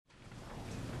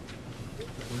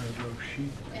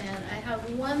And I have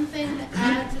one thing to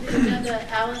add to the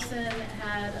agenda. Allison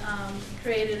had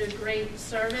created a great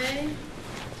survey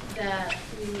that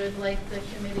we would like the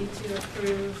committee to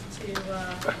approve to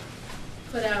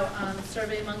put out on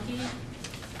SurveyMonkey.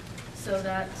 So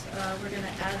that we're going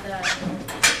to add that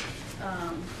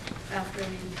after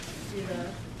we do the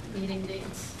meeting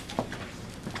dates.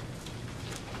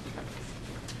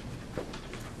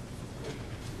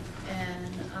 And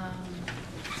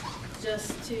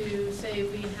just to say,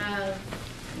 we have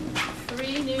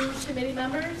 3 new committee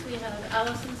members. We have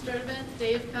Allison Sturtevant,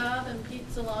 Dave Cobb, and Pete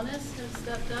Salonis have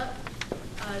stepped up.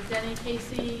 Denny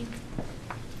Casey,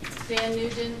 Dan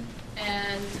Nugent,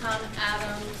 and Tom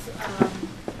Adams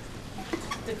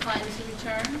declined to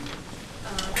return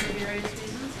for various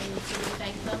reasons, and so we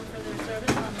thank them for their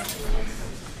service on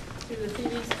the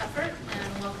previous effort,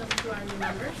 and welcome to our new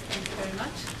members. Thank you very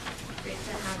much. Great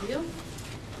to have you.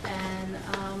 And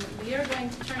we are going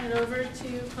to turn it over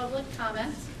to public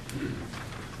comments.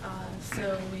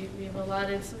 So we've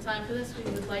allotted some time for this. We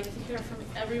would like to hear from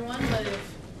everyone, but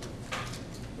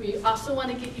we also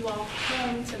want to get you all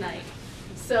home tonight.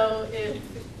 So if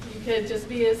you could just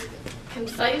be as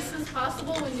concise as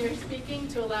possible when you're speaking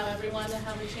to allow everyone to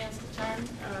have a chance to turn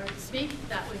or speak,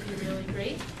 that would be really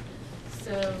great.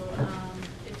 So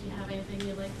if you have anything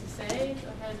you'd like to say, go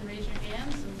ahead and raise your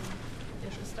hands and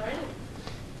get this started.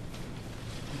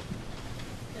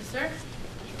 Yes, sir?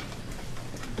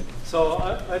 So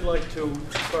I'd like to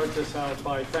start this out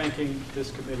by thanking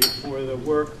this committee for the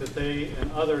work that they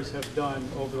and others have done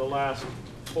over the last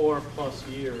 4+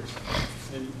 years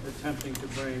in attempting to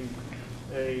bring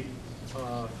a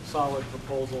solid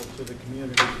proposal to the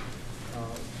community.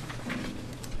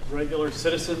 Regular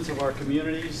citizens of our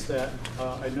communities that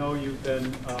I know you've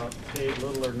been paid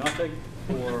little or nothing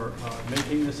for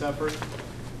making this effort.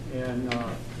 And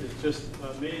it's just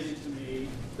amazing to me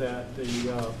that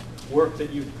the work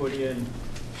that you've put in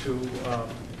to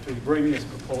bring this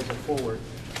proposal forward.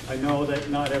 I know that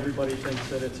not everybody thinks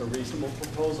that it's a reasonable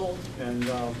proposal, and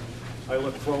I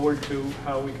look forward to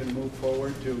how we can move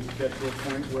forward to get to a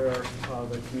point where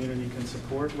the community can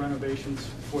support renovations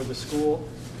for the school.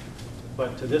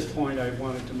 But to this point, I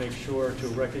wanted to make sure to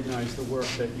recognize the work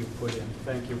that you've put in.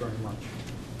 Thank you very much.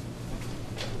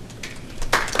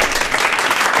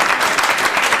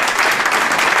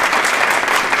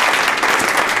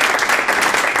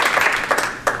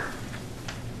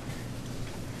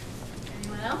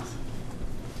 Anyone else?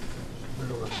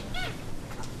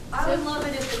 I would love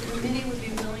it if the committee would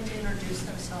be willing to introduce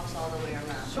themselves all the way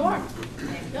around. Sure.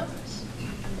 Thank you. Yep. We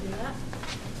can do that.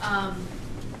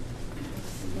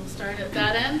 We'll start at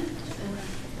that end.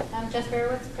 I'm Jess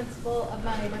Berowitz, principal of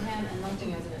Mount Abraham and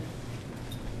Moncton resident.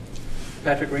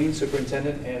 Patrick Green,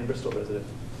 superintendent and Bristol resident.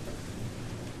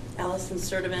 Allison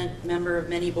Sturtevant, member of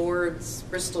many boards,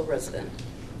 Bristol resident.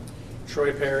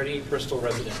 Troy Parody, Bristol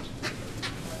resident.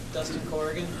 Dustin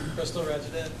Corrigan, Bristol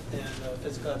resident and a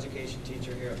physical education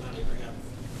teacher here at Mount Abraham.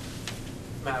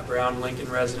 Matt Brown, Lincoln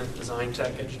resident, design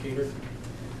tech educator.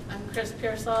 I'm Chris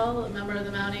Pearsall, a member of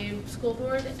the Mount Abe School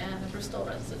Board and a Bristol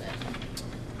resident.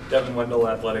 Devin Wendell,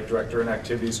 athletic director and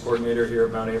activities coordinator here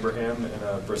at Mount Abraham and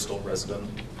a Bristol resident.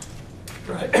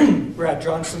 Brad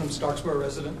Johnson, I'm Starksboro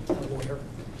resident, a lawyer.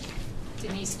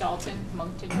 Denise Dalton,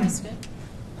 Moncton resident.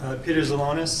 Peter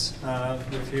Zalonis,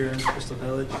 live here in Bristol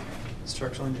Village,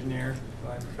 structural engineer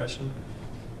by profession.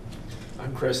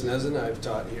 I'm Chris Nezen. I've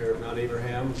taught here at Mount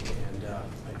Abraham, and I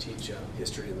teach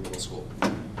history in the middle school.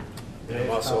 And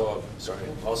I'm also a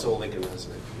Lincoln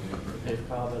resident. Dave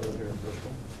Cobb, I live here in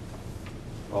Bristol.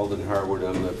 Alden Harwood,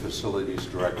 I'm the facilities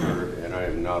director, and I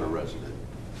am not a resident.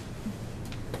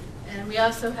 And we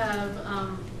also have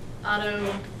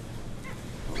Otto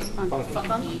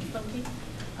Funky,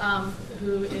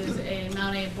 who is a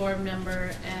Mount Abe board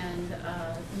member and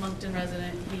Moncton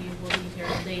resident. He will be here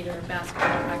later. Basketball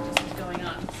practice is going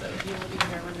on, so he will be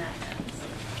here when that ends.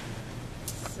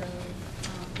 So,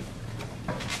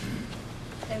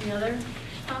 any other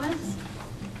comments?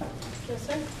 Yes,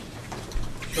 sir.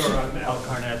 Sure, I'm Al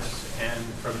Carnetz and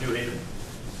from New Haven.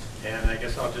 And I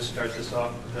guess I'll just start this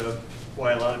off with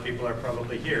why a lot of people are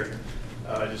probably here,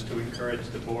 just to encourage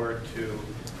the board to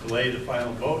delay the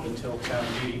final vote until town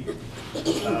meeting.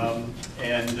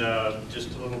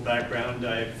 Just a little background,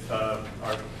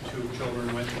 our 2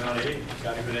 children went to Mount Abe,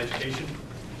 got a good education,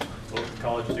 both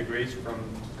college degrees from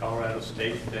Colorado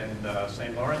State and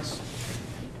St. Lawrence.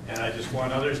 And I just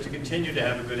want others to continue to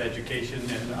have a good education,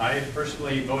 and I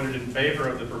personally voted in favor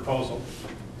of the proposal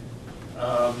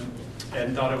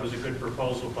and thought it was a good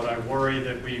proposal, but I worry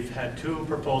that we've had 2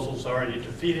 proposals already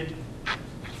defeated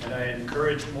and I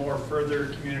encourage more further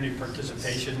community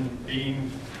participation.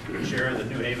 Being chair of the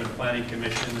New Haven Planning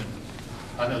Commission and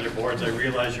on other boards, I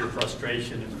realize your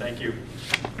frustration, and thank you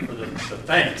for the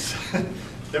thanks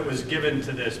that was given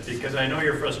to this, because I know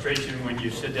your frustration when you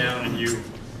sit down and you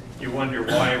wonder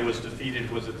why it was defeated.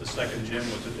 Was it the second gym?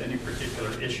 Was it any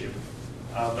particular issue?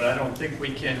 But I don't think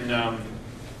we can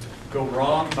go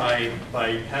wrong by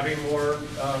having more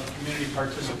community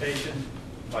participation,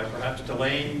 by perhaps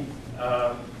delaying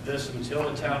this until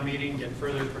the town meeting, get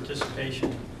further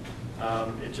participation.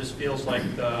 It just feels like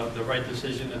the right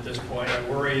decision at this point. I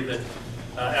worry that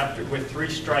with 3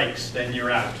 strikes, then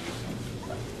you're out.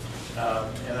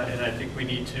 And I think we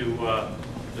need to,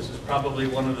 this is probably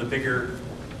one of the bigger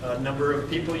number of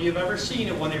people you've ever seen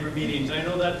at one of your meetings. I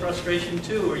know that frustration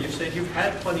too, where you've said you've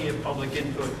had plenty of public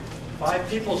input. 5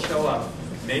 people show up,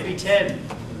 maybe 10.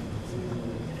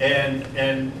 And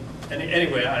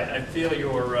anyway, I feel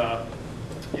your,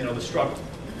 the struggle.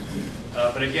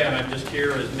 But again, I'm just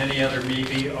here, as many other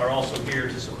maybe are also here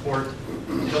to support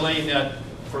delaying that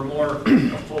for more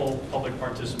full public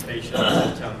participation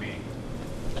at the town meeting.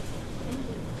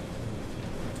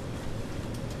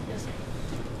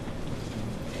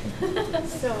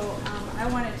 So I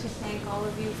wanted to thank all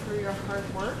of you for your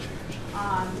hard work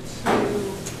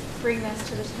to bring this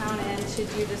to the town and to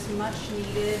do this much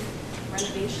needed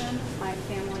renovation. My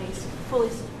family fully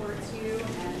supports you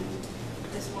and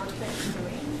this work that you're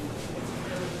doing.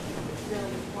 It's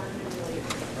really important and really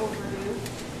overdue.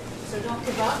 So don't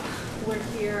give up. We're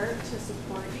here to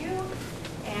support you.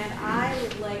 And I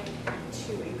would like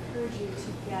to encourage you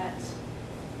to get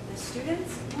the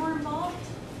students more involved.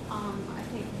 I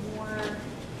think more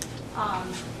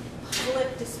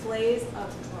public displays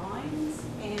of drawings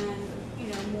and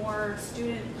more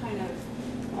student kind of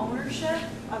ownership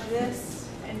of this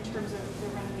in terms of the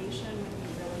renovation would be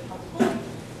really helpful.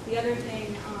 The other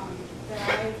thing that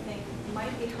I think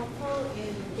might be helpful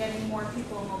in getting more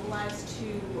people mobilized to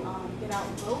get out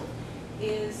and vote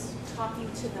is talking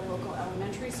to the local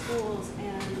elementary schools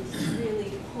and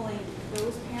really pulling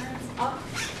those parents up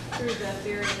through the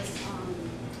various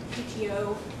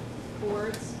PTO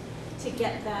boards to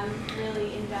get them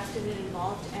really invested and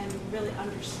involved and really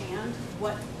understand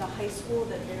what the high school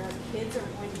that their kids are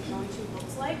going to be going to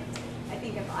looks like. I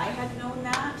think if I had known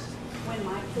that when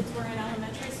my kids were in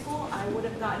elementary school, I would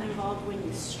have gotten involved when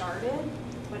you started,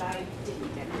 but I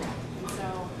didn't get involved. And so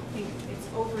I think it's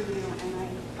overdue, and I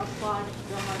applaud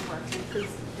your hard work, and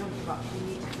please don't give up. We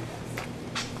need to do this.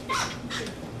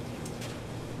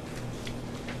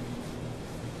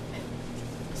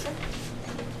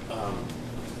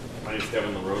 My name is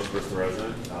Kevin LaRose, Bristol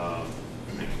resident.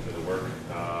 Thank you for the work.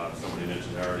 Somebody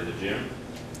mentioned already the gym.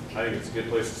 I think it's a good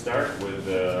place to start with,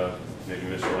 maybe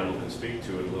Mr. Wendell can speak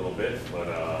to it a little bit, but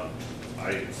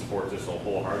I support this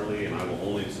wholeheartedly, and I will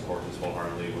only support this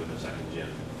wholeheartedly with the second gym.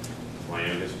 My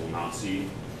youngest will not see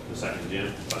the second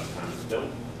gym by the time it's built.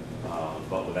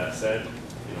 But with that said,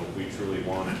 we truly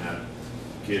want to have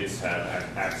kids have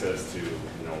access to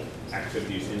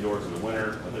activities indoors in the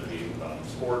winter, whether it be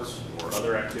sports or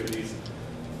other activities.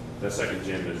 The second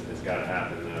gym has got to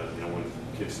happen. When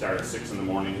kids start at 6 in the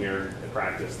morning here at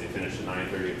practice, they finish at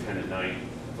 9:30 or 10 at night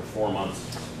for 4 months.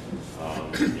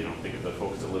 Think of the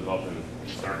folks that live up in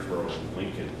Starksboro and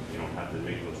Lincoln. You don't have to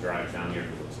make those drives down here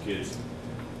for those kids.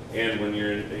 And when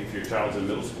if your child's in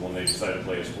middle school and they decide to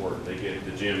play a sport, they get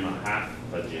the gym, half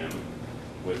a gym,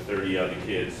 with 30 other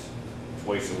kids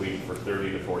twice a week for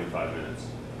 30 to 45 minutes.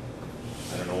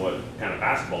 I don't know what kind of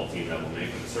basketball team that will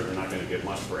make, but it's certainly not going to get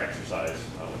much for exercise,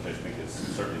 which I think is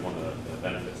certainly one of the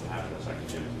benefits of having a second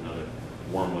gym. Is another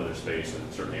warm weather space,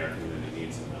 and certainly our community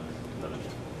needs another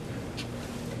gym.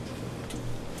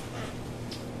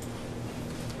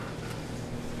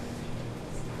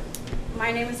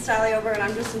 My name is Sally Ober, and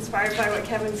I'm just inspired by what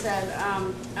Kevin said.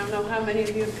 I don't know how many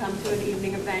of you have come to an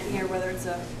evening event here, whether it's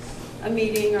a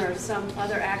meeting or some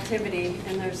other activity,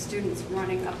 and there's students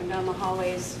running up and down the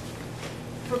hallways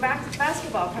for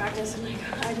basketball practice. And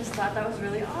I just thought that was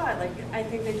really odd. I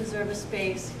think they deserve a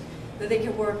space that they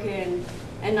can work in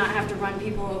and not have to run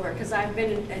people over. Because I've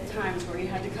been at times where you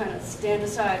had to kind of stand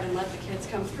aside and let the kids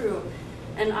come through.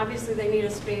 And obviously they need a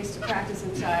space to practice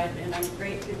inside, and I'm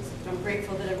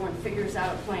grateful that everyone figures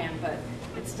out a plan, but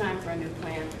it's time for a new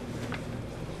plan.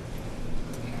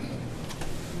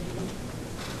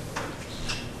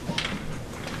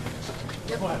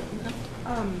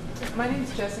 My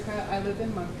name's Jessica. I live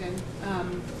in Moncton.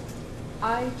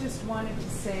 I just wanted to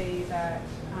say that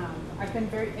I've been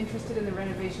very interested in the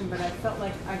renovation, but I felt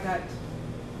like I got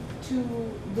too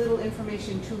little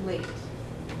information too late.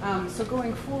 So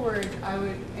going forward, I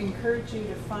would encourage you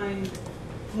to find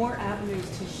more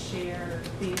avenues to share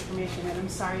the information, and I'm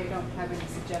sorry I don't have any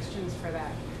suggestions for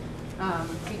that.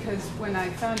 Because when I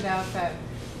found out that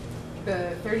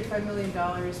the $35 million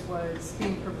was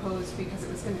being proposed because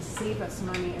it was going to save us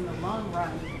money in the long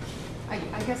run, I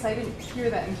guess I didn't hear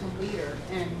that until later,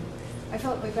 and I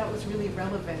felt like that was really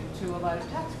relevant to a lot of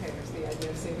taxpayers, the idea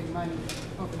of saving money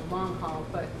over the long haul.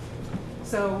 But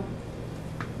so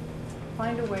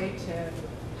find a way to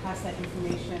pass that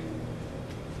information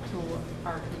to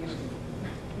our community.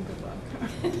 Good luck.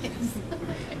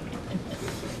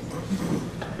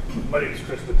 My name is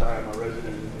Chris Batai. I'm a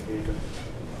resident in New Haven.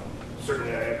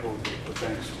 Certainly I echo the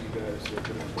thanks to you guys that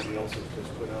everybody else has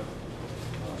just put up.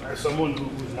 As someone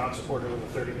who's not supportive of a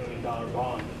 $30 million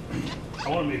bond, I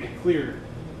want to make it clear,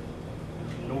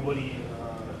 nobody, I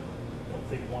don't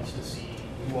think, wants to see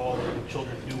you all or the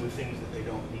children do with things that they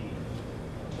don't need.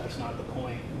 That's not the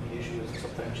point. The issue is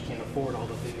sometimes you can't afford all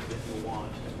the things that you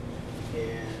want.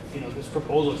 And, you know, this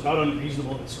proposal is not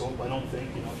unreasonable in scope, I don't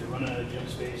think. You know, if you're running out of gym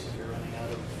space, if you're running out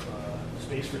of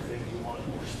space for things, you want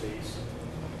more space.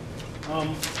 I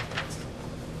don't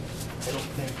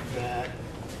think that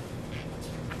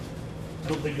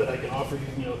I can offer you,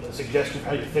 you know, a suggestion of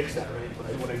how you fix that, right?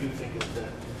 But what I do think is that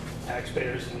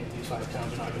taxpayers in these 5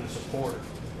 towns are not going to support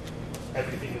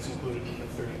everything that's included in the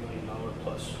 $30 million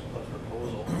plus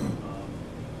proposal.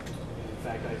 In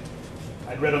fact,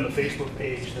 I'd read on the Facebook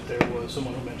page that there was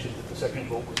someone who mentioned that the second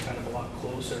vote was kind of a lot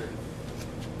closer.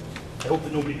 I hope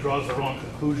that nobody draws the wrong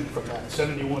conclusion from that.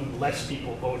 71 less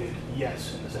people voted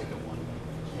yes in the second one,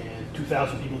 and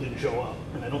 2,000 people didn't show up.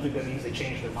 And I don't think that means they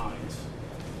changed their minds.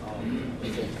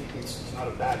 It's not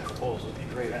a bad proposal. It'd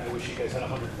be great. I wish you guys had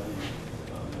 $100 million.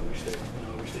 I wish they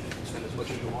could spend as much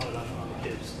as you wanted on the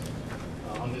kids,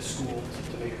 on this school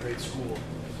to make a great school.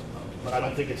 But I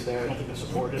don't think it's there. I don't think the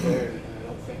support is there, and I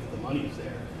don't think that the money is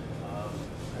there. I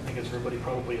think, as everybody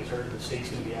probably has heard, the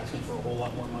state's going to be asking for a whole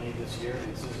lot more money this year,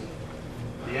 and this isn't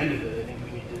the end of it. I think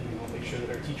we need to, make sure that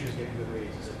our teachers get good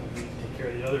raises. I think we need to take care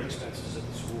of the other expenses at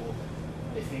the school.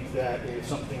 I think that if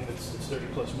something that's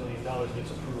 $30+ million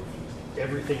gets approved,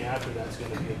 everything after that's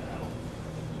going to be a battle.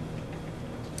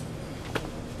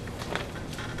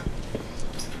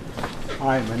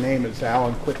 Hi, my name is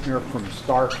Alan Quittner from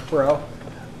Starksboro.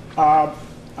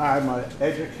 I'm an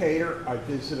educator. I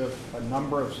visited a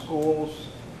number of schools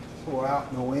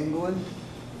throughout New England.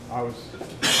 I was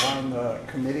on the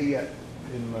committee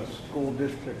in the school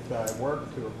district that I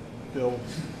worked to build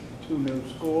 2 new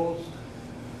schools.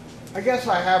 I guess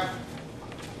I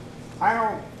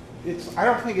don't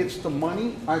think it's the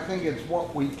money. I think it's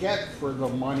what we get for the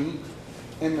money.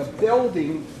 And the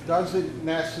building doesn't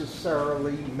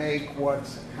necessarily make what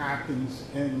happens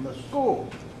in the school.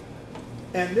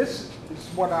 And this is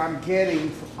what I'm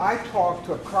getting. I talked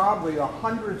to probably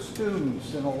 100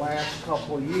 students in the last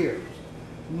couple of years.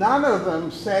 None of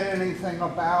them said anything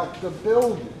about the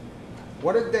building.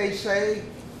 What did they say?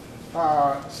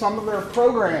 Some of their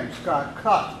programs got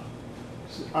cut.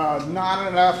 Not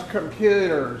enough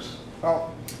computers.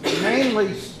 Well,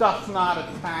 mainly stuff not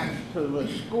attached to the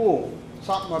school.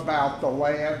 Something about the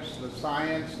labs, the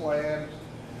science labs.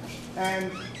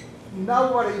 And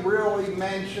nobody really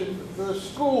mentioned the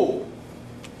school.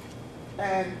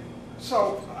 And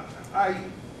so I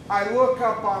look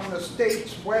up on the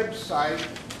state's website,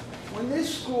 when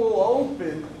this school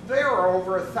opened, there were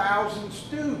over 1,000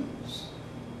 students.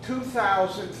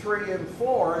 2003 and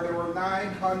 4, there were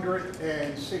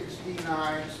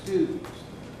 969 students.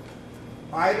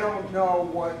 I don't know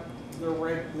what the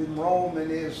enrollment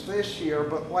is this year,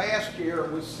 but last year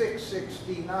it was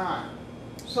 669.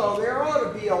 So there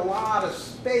ought to be a lot of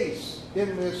space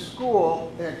in this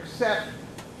school, except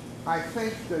I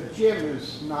think the gym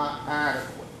is not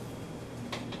adequate.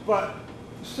 But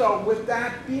so with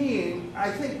that being, I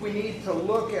think we need to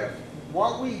look at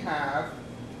what we have,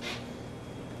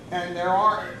 and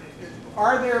are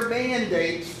there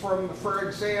mandates from, for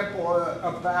example,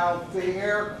 about the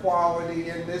air quality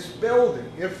in this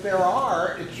building? If there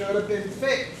are, it should have been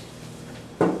fixed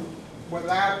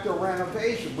without the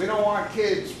renovation. We don't want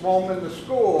kids roaming to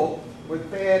school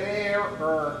with bad air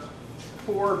or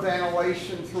poor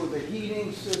ventilation through the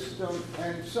heating system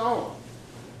and so on.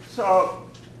 So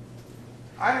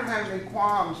I don't have any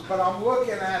qualms, but I'm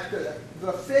looking at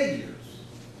the figures.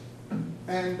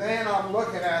 And then I'm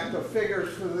looking at the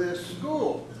figures for this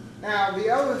school. Now, the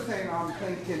other thing I'm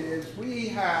thinking is we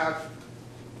have,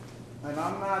 and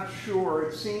I'm not sure,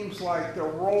 it seems like the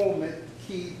enrollment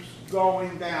keeps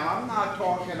going down. I'm not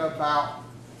talking about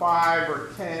 5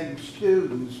 or 10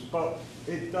 students, but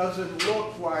it doesn't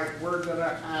look like we're going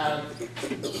to have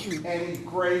any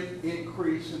great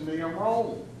increase in the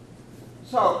enrollment.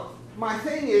 So my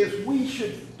thing is we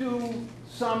should do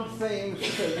some things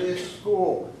to this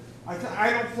school. I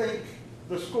don't think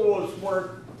the school is worth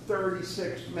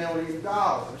 $36 million, and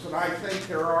I think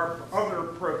there are other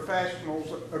professionals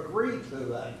that agree to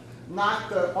that, not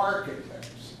the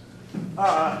architects.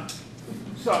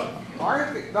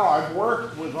 I've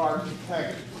worked with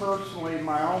architects personally in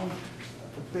my own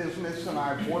business, and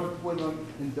I've worked with them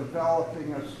in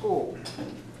developing a school.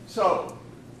 So,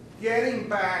 getting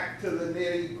back to the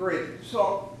nitty-gritty.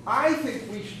 So, I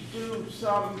think we should do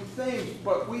some things,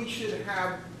 but we should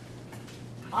have,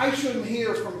 I shouldn't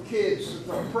hear from kids that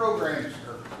the programs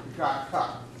got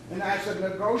cut. And as a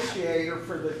negotiator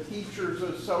for the Teachers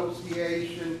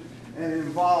Association and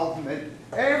involvement,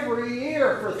 every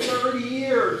year for 30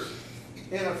 years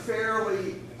in a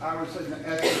fairly, I was in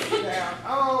the staff,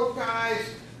 oh guys,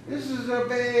 this is a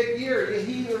bad year. You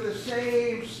hear the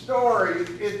same story.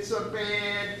 It's a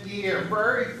bad year.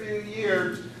 Very few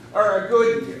years are a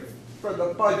good year for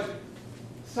the budget.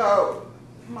 So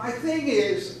my thing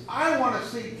is, I want to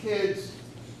see kids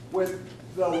with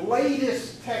the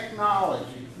latest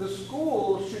technology. The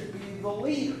school should be the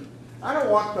leader. I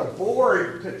don't want the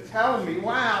board to tell me,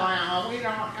 wow, we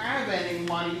don't have any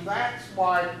money. That's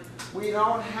why we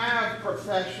don't have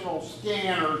professional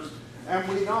scanners and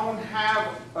we don't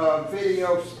have a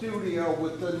video studio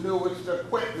with the newest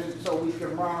equipment so we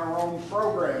can run our own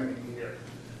programming here.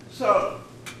 So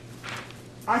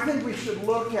I think we should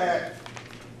look at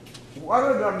what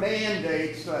are the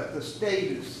mandates that the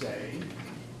state is saying,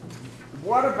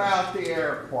 what about the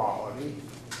air quality,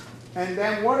 and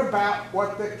then what about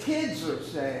what the kids are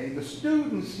saying, the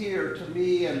students here to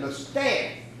me and the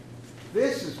staff.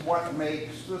 This is what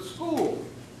makes the school,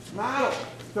 not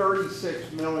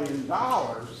 $36 million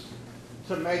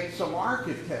to make some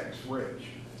architects rich.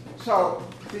 So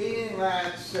being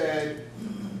that said,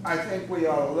 I think we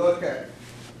ought to look at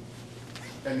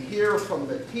and hear from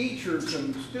the teachers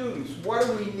and the students, what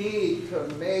do we need to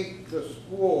make the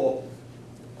school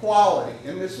quality?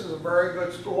 And this is a very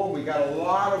good school. We got a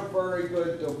lot of very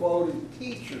good devoted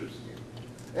teachers here.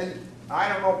 And I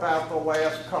don't know about the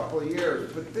last couple of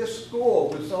years, but this school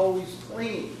was always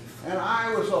clean. And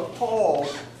I was appalled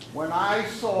when I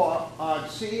saw on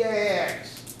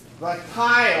CAX the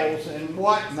tiles and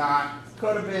whatnot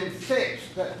could have been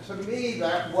fixed. To me,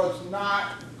 that was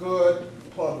not good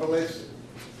publicity.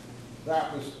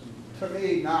 That was, to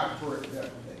me, not for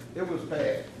it was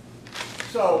bad.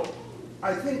 So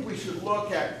I think we should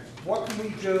look at what can we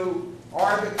do?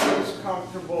 Are the kids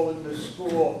comfortable in the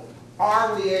school?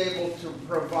 Are we able to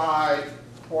provide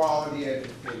quality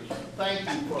education? Thank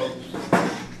you, folks.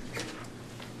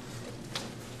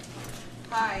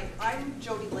 Hi, I'm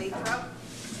Jody Lathrop,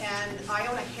 and I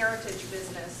own a heritage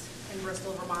business in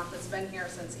Bristol, Vermont that's been here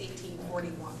since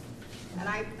 1841. And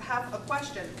I have a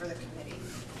question for the committee.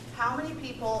 How many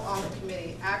people on the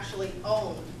committee actually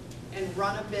own and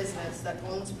run a business that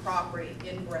owns property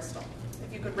in Bristol?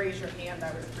 If you could raise your hand,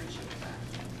 I would appreciate that.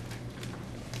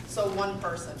 So one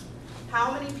person.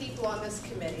 How many people on this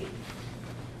committee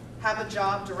have a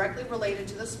job directly related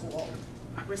to the school,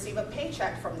 receive a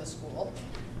paycheck from the school,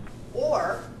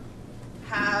 or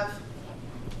have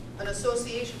an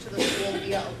association to the school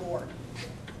via a board?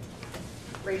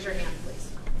 Raise your hand, please.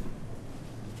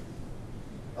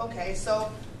 Okay,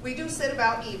 so we do sit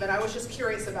about even. I was just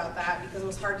curious about that because it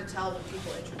was hard to tell when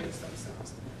people introduce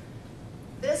themselves.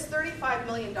 This $35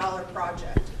 million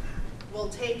project will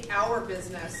take our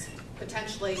business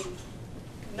potentially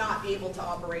not able to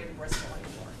operate in Bristol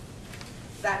anymore.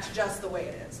 That's just the way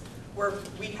it is.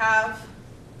 We have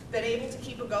been able to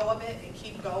keep a go of it and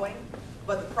keep going,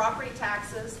 but the property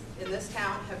taxes in this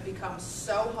town have become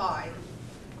so high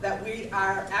that we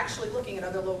are actually looking at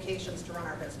other locations to run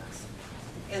our business.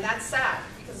 And that's sad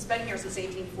because it's been here since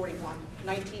 1841,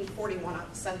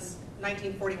 since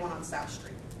 1941 on South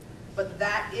Street. But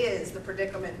that is the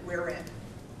predicament we're in.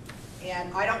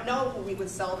 And I don't know who we would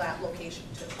sell that location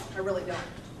to. I really don't.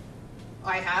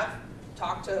 I have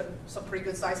talked to some pretty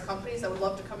good sized companies that would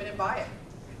love to come in and buy it,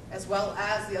 as well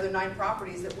as the other 9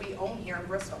 properties that we own here in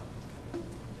Bristol,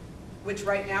 which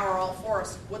right now are all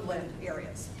forest woodland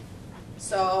areas.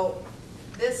 So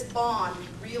this bond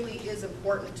really is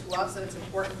important to us and it's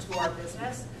important to our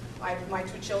business. My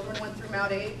 2 children went through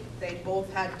Mount Abe. They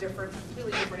both had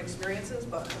completely different experiences,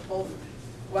 but both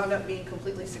wound up being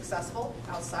completely successful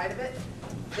outside of it.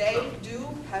 They do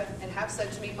have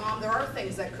said to me, Mom, there are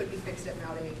things that could be fixed at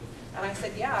Mount Abe. And I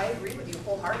said, yeah, I agree with you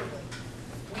wholeheartedly.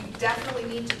 We definitely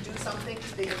need to do something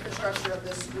to the infrastructure of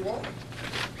this school.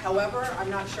 However, I'm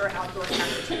not sure outdoor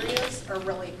cafeterias are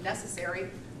really necessary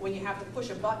when you have to push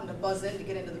a button to buzz in to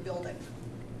get into the building.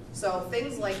 So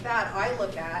things like that I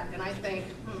look at and I think,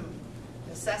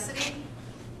 necessity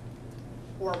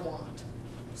or want.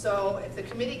 So if the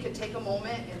committee could take a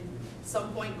moment and at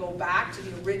some point go back to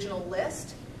the original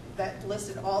list that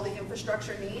listed all the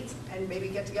infrastructure needs and maybe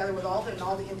get together with Alden and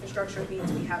all the infrastructure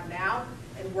needs we have now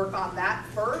and work on that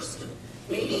first,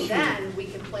 maybe then we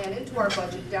can plan into our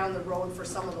budget down the road for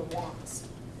some of the wants.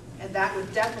 And that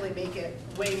would definitely make it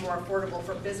way more affordable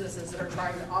for businesses that are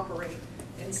trying to operate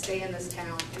and stay in this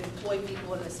town and employ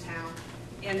people in this town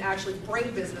and actually bring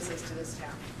businesses to this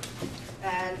town.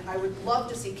 And I would love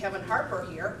to see Kevin Harper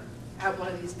here at one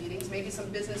of these meetings. Maybe some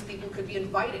business people could be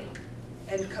invited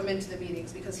and come into the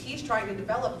meetings because he's trying to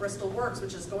develop Bristol Works,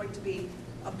 which is going to be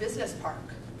a business park.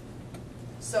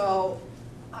 So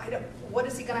what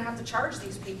is he going to have to charge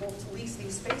these people to lease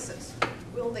these spaces?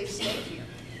 Will they stay here?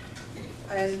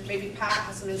 And maybe Pat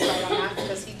has some insight on that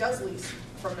because he does lease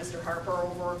from Mr. Harper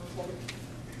over, well,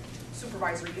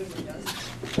 Supervisor Union does,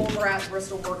 over at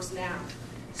Bristol Works now.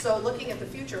 So looking at the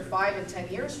future, 5 and 10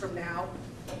 years from now,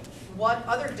 what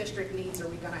other district needs are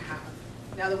we going to have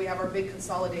now that we have our big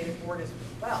consolidated board as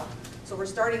well? So we're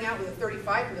starting out with a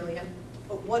 $35 million,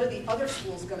 but what are the other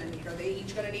schools going to need? Are they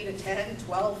each going to need a 10,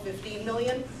 12, 15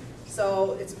 million?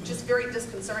 So it's just very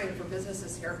disconcerting for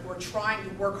businesses here who are trying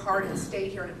to work hard and stay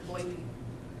here and employ people.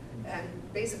 And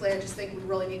basically, I just think we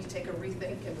really need to take a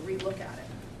rethink and relook at it.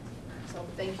 So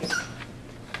thank you.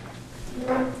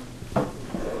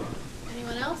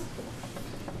 Anyone else?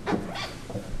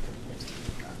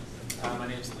 My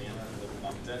name's Liam, I live in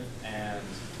Moncton, and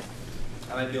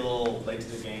I might be a little late to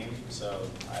the game, so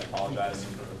I apologize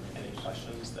for any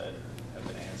questions that have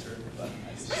been answered, but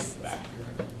I just moved back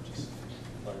here, just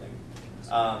learning.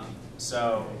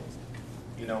 So,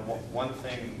 you know, one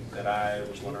thing that I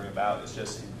was wondering about is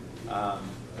just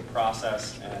the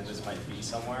process, and this might be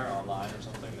somewhere online or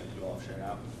something that you all have shared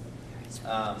out,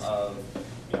 of,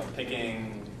 you know,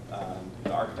 picking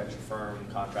the architecture firm,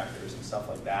 contractors, and stuff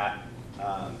like that.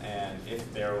 And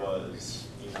if there was,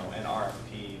 you know, an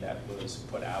RFP that was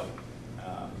put out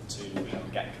to, you know,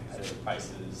 get competitive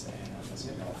prices, and,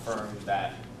 you know, a firm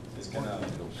that is going to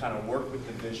kind of work with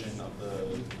the vision of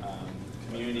the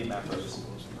community members,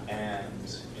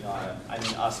 and, you know, I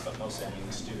mean us, but mostly I mean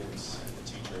the students and the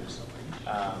teachers.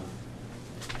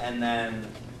 And then,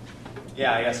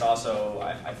 yeah, I guess also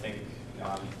I think, you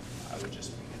know, I would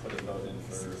just put a vote in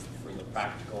for the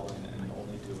practical and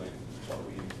only doing what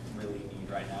we really need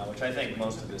right now, which I think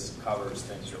most of this covers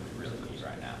things that we really need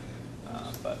right now.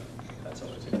 But that's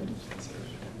always a good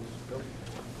consideration.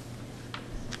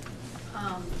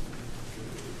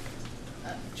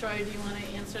 Troy, do you want to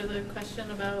answer the question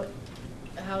about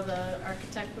how the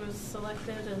architect was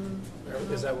selected? And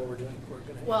Is that what we're doing? We're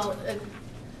gonna well,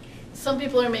 some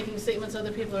people are making statements,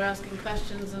 other people are asking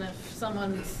questions, and if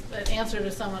an answer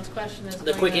to someone's question is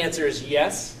The quick answer is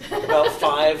yes. About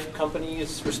 5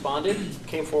 companies responded,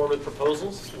 came forward with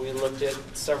proposals. We looked at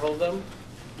several of them.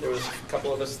 There was a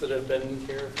couple of us that have been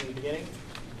here from the beginning.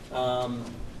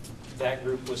 That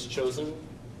group was chosen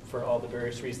for all the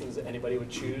various reasons that anybody would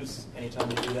choose anytime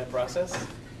we do that process.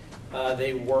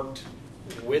 They worked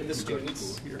with the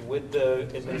students, with the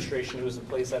administration who was in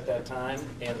place at that time,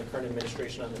 and the current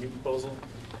administration on the new proposal.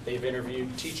 They've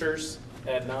interviewed teachers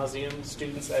ad nauseum,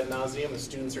 students ad nauseum. The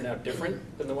students are now different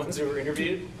than the ones who were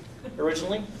interviewed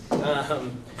originally,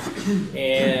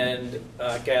 and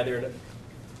gathered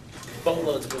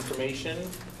boatloads of information,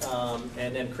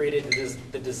 and then created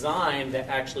the design that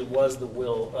actually was the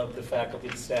will of the faculty,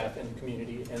 the staff, and the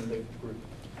community, and the group.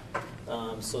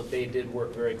 So they did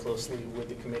work very closely with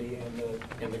the committee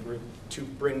and the group to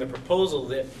bring the proposal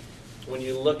that, when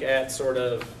you look at sort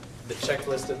of the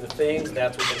checklist of the things,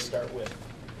 that's what they start with.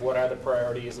 What are the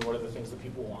priorities and what are the things that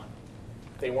people want?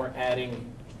 They weren't adding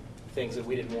things that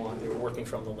we didn't want. They were working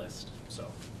from the list.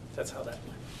 So that's how that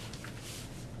went.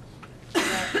 Does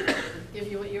that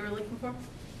give you what you were looking for?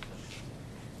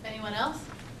 Anyone else?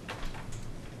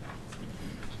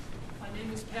 My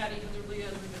name is Patty Heatherly. I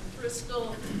live in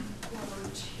Bristol. Former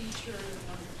teacher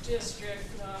in our district.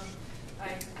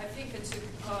 I think it's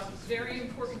a very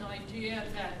important idea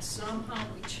that somehow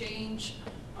we change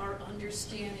our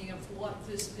understanding of what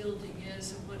this building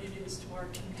is and what it is to our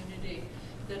community.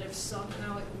 That if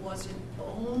somehow it wasn't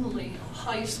only a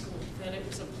high school, that it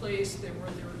was a place where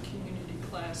there were community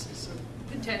classes or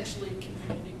potentially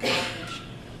community college.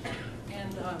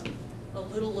 And a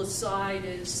little aside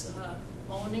is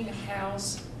owning a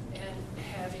house and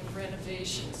having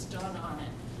renovations done on it,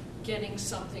 getting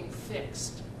something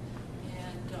fixed,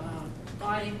 and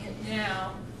buying it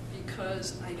now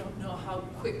because I don't know how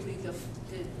quickly the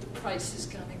price is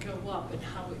going to go up and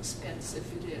how expensive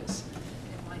it is.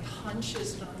 And my hunch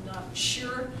is, and I'm not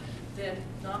sure, that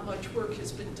not much work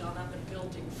has been done on the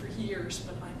building for years,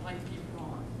 but I might be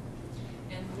wrong.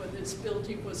 And when this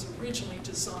building was originally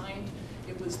designed,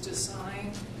 it was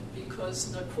designed because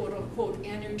of the quote-unquote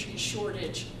energy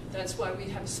shortage. That's why we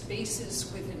have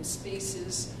spaces within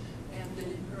spaces, and the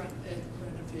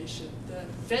renovation. The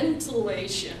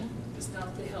ventilation is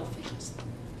not the healthiest.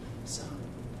 So.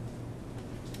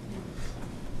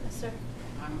 Yes, sir.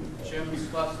 I'm Jim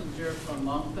Schlesinger from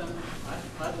Moncton.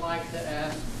 I'd like to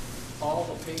ask all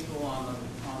the people on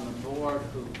the board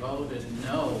who voted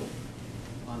no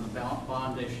on the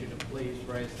bond issue to please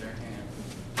raise their hand.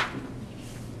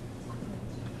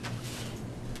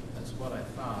 That's what I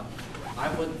thought. I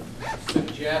would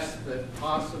suggest that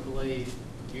possibly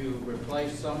you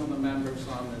replace some of the members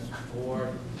on this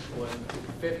board with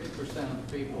 50%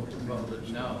 of the people who voted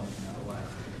no the last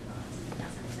time.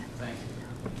 Thank you.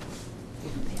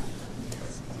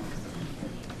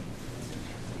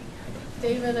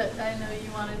 David, I know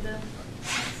you wanted to.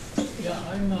 Yeah,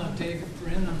 I'm David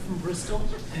Brin. I'm from Bristol,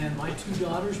 and my two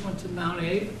daughters went to Mount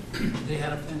Abe. They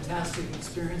had a fantastic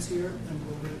experience here, and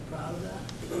we're really proud of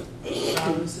that.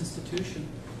 Proud of this institution.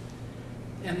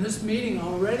 And this meeting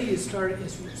already is starting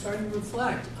to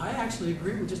reflect. I actually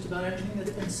agree with just about everything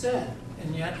that's been said,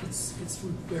 and yet it's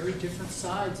from very different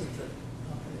sides of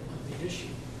the issue.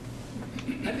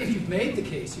 I think you've made the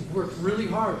case. You've worked really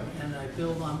hard, and I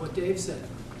build on what Dave said,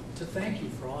 to thank you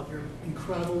for all of your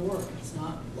incredible work. It's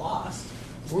not lost.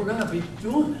 We're going to be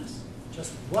doing this.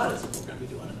 Just what is it we're going to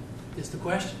be doing it is the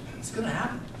question. It's going to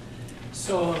happen.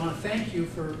 So I want to thank you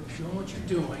for doing what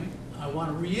you're doing. I want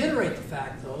to reiterate the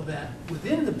fact, though, that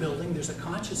within the building there's a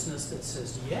consciousness that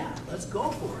says, yeah, let's go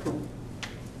for it.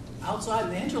 Outside in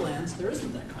the hinterlands, there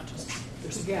isn't that consciousness.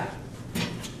 There's a gap.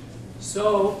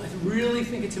 So I really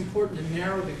think it's important to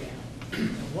narrow the gap.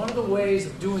 And one of the ways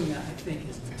of doing that, I think,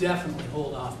 is definitely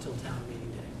hold off till town meeting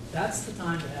day. That's the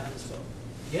time to have this vote.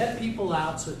 Get people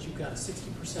out so that you've got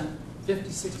 60%,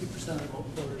 50-60%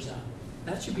 of the voters out.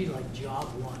 That should be like job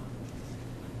one.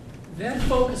 Then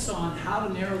focus on how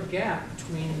to narrow the gap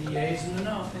between the yeas and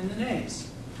the nays.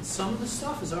 And some of the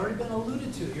stuff has already been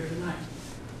alluded to here tonight.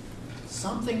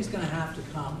 Something's going to have to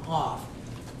come off,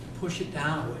 push it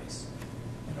down a ways,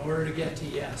 in order to get to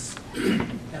yes.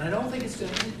 And I don't think it's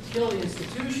going to kill the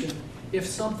institution if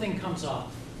something comes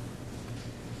off.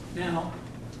 Now,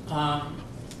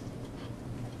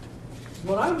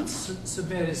 what I would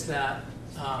submit is that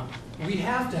we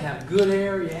have to have good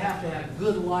air, you have to have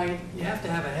good light, you have to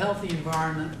have a healthy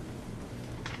environment.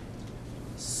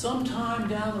 Sometime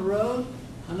down the road,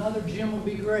 another gym will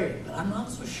be great, but I'm not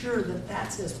so sure that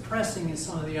that's as pressing as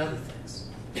some of the other things.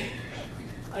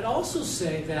 I'd also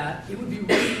say that it would be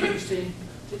really interesting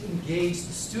to engage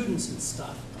the students in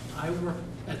stuff. I work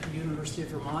at the University of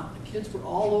Vermont. The kids were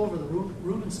all over the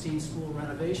Rubenstein School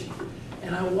renovation,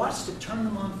 and I watched it turn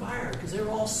them on fire because they were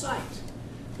all psyched.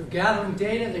 They were gathering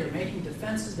data, they were making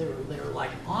defenses, they were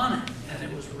like on it, and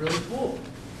it was really cool.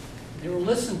 They were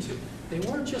listened to. They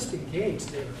weren't just engaged,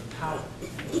 they were empowered.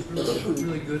 It was really,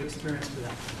 really good experience for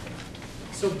them.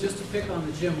 So just to pick on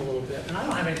the gym a little bit, and I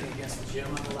don't have anything against the gym,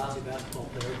 I'm a lousy basketball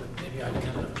player, but maybe I didn't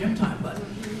have enough gym time, but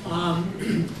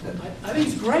I think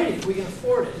it's great if we can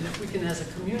afford it, and if we can as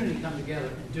a community come together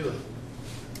and do it.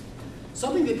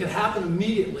 Something that could happen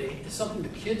immediately is something the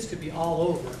kids could be all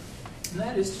over, and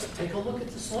that is to take a look at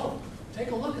the slope.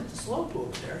 Take a look at the slope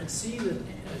over there and see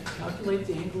calculate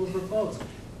the angle of repose.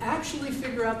 Actually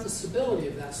figure out the stability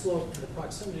of that slope and the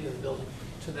proximity of the building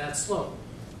to that slope.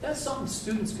 That's something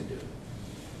students could do.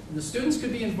 And the students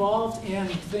could be involved in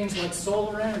things like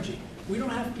solar energy. We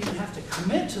don't even have to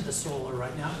commit to the solar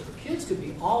right now, but the kids could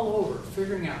be all over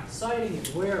figuring out siting and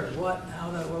where and what and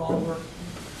how that would all work.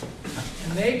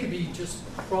 And they could be just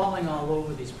crawling all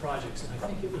over these projects, and I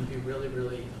think it would be really,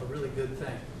 really a really good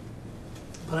thing.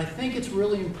 But I think it's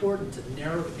really important to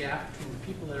narrow the gap between the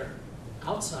people that are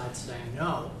outside saying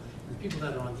no and the people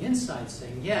that are on the inside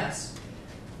saying yes.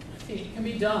 I think it can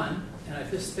be done, and I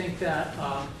just think that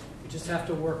we just have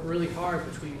to work really hard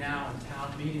between now and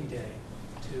town meeting day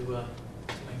to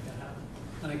make that happen.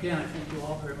 And again, I thank you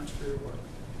all very much for your work.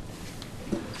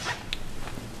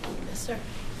 Yes, sir.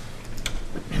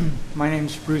 My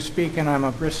name's Bruce Beacon. I'm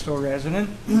a Bristol resident.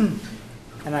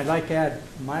 And I'd like to add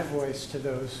my voice to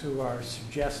those who are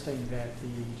suggesting that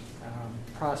the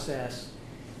process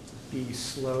be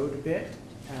slowed a bit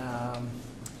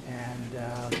and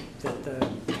that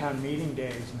the town meeting day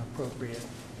is an appropriate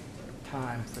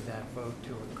time for that vote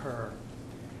to occur.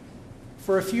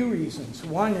 For a few reasons.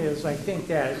 One is I think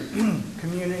that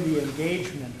community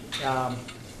engagement,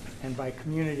 and by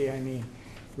community I mean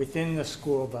within the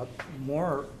school, but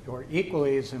more or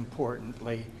equally as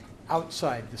importantly,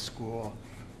 outside the school,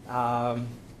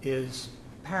 is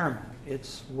paramount.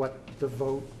 It's what the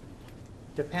vote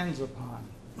depends upon.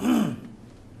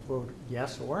 Vote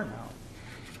yes or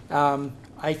no.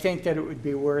 I think that it would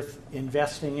be worth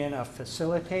investing in a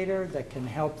facilitator that can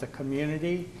help the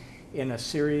community in a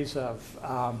series of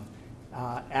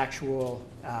actual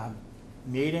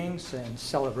meetings and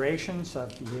celebrations of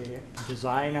the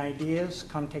design ideas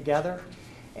come together.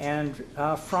 And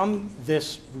from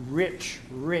this rich,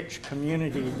 rich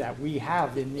community that we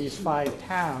have in these 5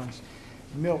 towns,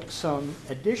 milk some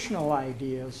additional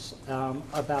ideas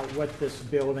about what this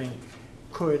building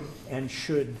could and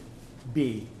should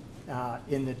be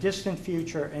in the distant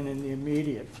future and in the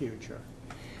immediate future.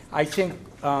 I think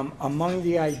among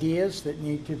the ideas that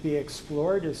need to be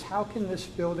explored is how can this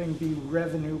building be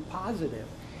revenue positive?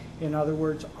 In other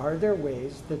words, are there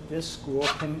ways that this school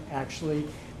can actually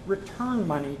return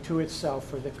money to itself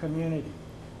for the community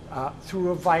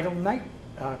through a Vital Night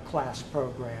class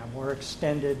program or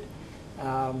extended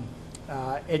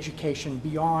education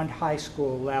beyond high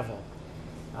school level?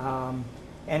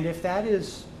 And if that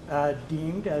is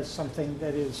deemed as something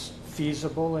that is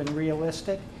feasible and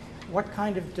realistic, what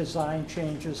kind of design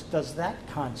changes does that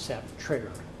concept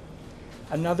trigger?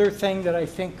 Another thing that I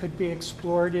think could be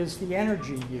explored is the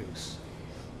energy use.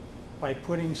 By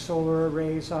putting solar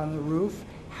arrays on the roof,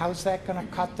 how's that going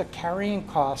to cut the carrying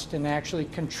cost and actually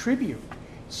contribute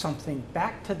something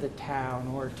back to the town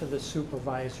or to the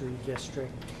supervisory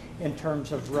district in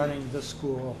terms of running the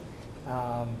school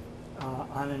on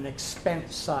an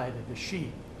expense side of the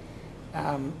sheet?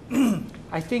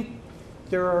 I think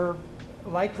there are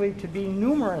likely to be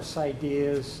numerous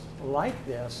ideas like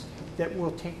this that will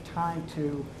take time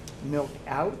to milk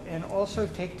out and also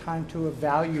take time to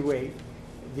evaluate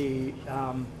the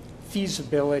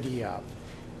feasibility of.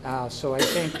 So I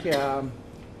think an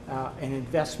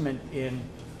investment in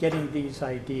getting these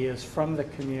ideas from the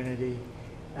community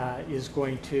is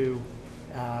going to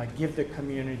give the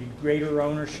community greater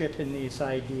ownership in these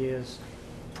ideas,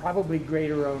 probably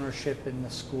greater ownership in the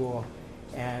school,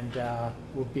 and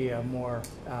will be a more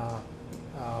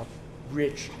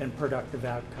rich and productive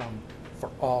outcome for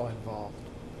all involved.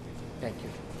 Thank you.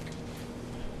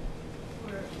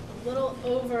 We're a little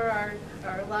over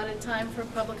our allotted time for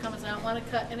public comments. I don't want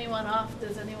to cut anyone off.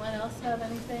 Does anyone else have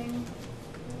anything?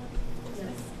 Yes.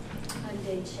 I'm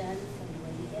Dave Chen from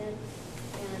Lincoln,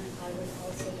 and I would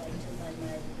also like to lend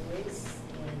my voice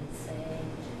in saying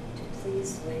to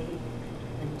please wait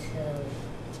until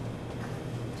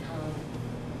town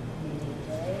meeting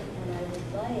day, and I would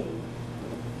like,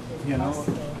 if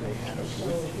possible, to show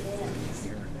hands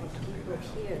of people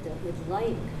here that would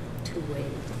like to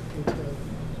wait until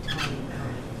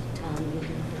town meeting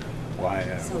day.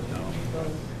 Why? So No.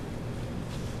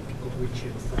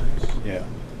 Yeah.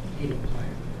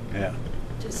 Yeah.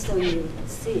 Just so you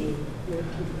see where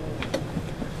people are.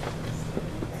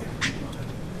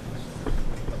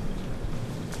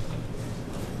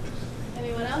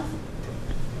 Anyone else?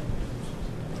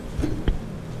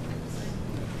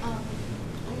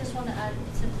 I just want to add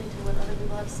simply to what other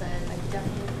people have said. I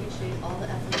definitely appreciate all the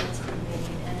effort that's been made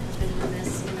and have been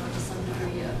remiss, to some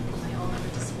degree of my own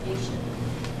participation.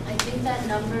 I think that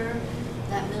number,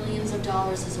 that millions of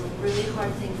dollars, is a really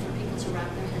hard thing for people to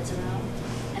wrap their heads around.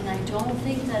 And I don't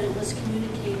think that it was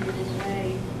communicated in a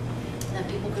way that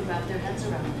people could wrap their heads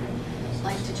around it.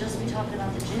 Like to just be talking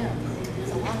about the gym. There's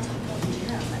a lot of talk about the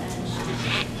gym, and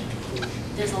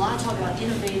there's a lot of talk about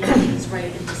innovating things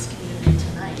right in this community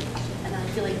tonight. And I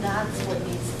feel like that's what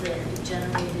needs to be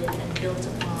generated and built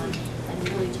upon and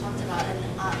really talked about.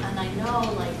 And I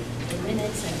know, like, the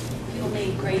minutes and people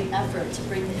made great effort to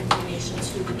bring the information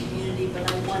to the community,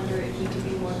 but I wonder if we could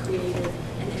be more creative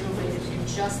and innovative in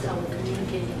just how we're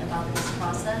communicating about this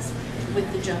process with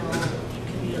the general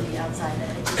community outside of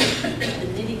it. Just the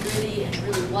nitty-gritty and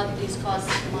really what these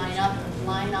costs line up,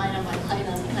 line item by line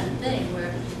item kind of thing,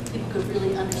 where people could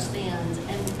really understand.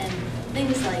 And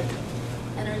things like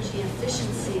energy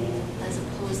efficiency as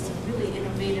opposed to really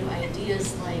innovative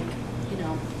ideas like,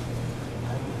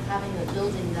 having a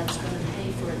building that's going to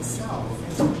pay for itself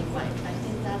in 25. I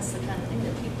think that's the kind of thing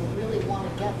that people really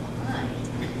want to get behind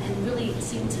and really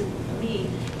seem to me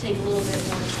take a little bit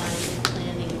more time in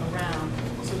planning around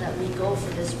so that we go for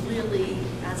this really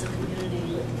as a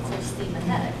community with full steam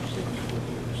ahead.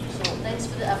 So thanks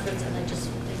for the efforts, and I just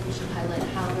think we should highlight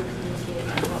how we're communicating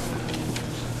and what we're doing.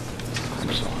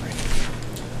 I'm sorry.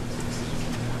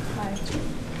 Hi.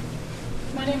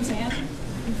 My name's Ann.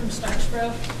 I'm from Starksboro.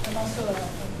 I'm also a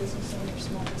business owner,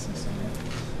 small business owner.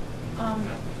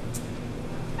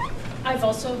 I've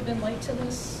also been late to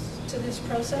this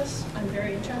process. I'm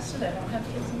very interested. I don't have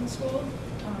kids in the school.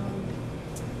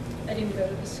 I didn't go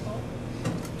to the school.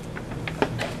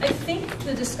 I think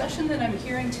the discussion that I'm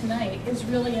hearing tonight is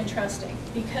really interesting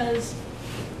because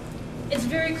it's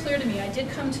very clear to me. I did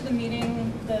come to the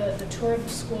meeting, the tour of the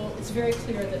school. It's very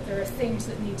clear that there are things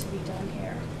that need to be done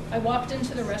here. I walked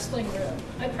into the wrestling room.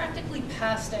 I practically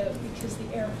passed out because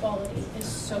the air quality is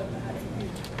so bad in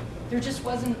here.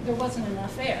 There wasn't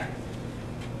enough air.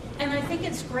 And I think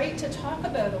it's great to talk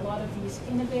about a lot of these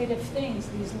innovative things,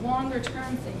 these longer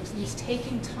term things, these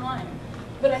taking time.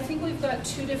 But I think we've got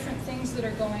two different things that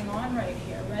are going on right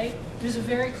here, right? There's a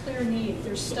very clear need.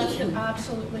 There's stuff that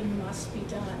absolutely must be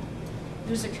done.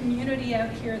 There's a community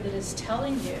out here that is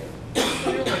telling you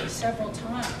clearly several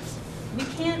times, we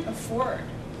can't afford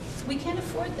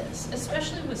this,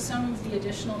 especially with some of the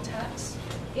additional tax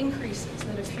increases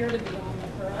that appear to be on the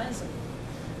horizon.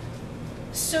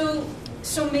 So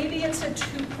maybe it's a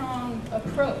two-pronged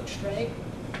approach, right?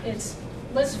 It's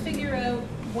let's figure out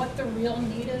what the real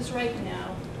need is right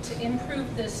now to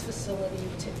improve this facility,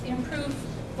 to improve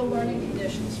the learning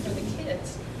conditions for the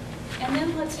kids. And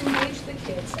then let's engage the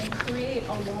kids and create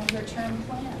a longer-term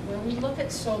plan where we look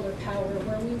at solar power,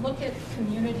 where we look at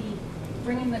community,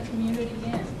 bringing the community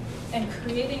in and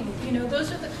creating,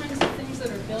 those are the kinds of things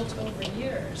that are built over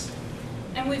years.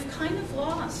 And we've kind of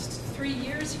lost 3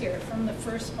 years here from the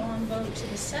first bond vote to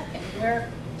the second, where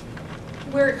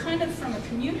kind of from a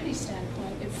community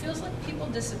standpoint, it feels like people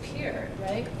disappeared,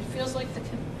 right? It feels like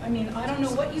I don't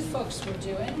know what you folks were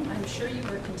doing. I'm sure you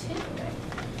were continuing.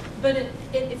 But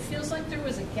it feels like there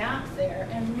was a gap there,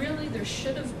 and really there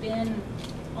should have been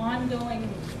ongoing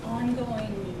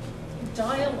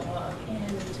dialogue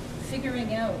and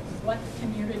figuring out what the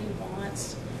community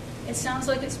wants. It sounds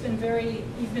like you've been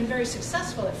very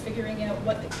successful at figuring out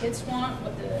what the kids want,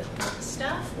 what the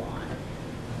staff want.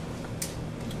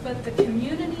 But the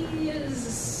community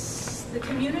is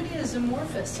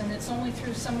amorphous, and it's only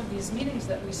through some of these meetings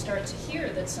that we start to hear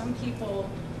that some people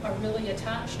are really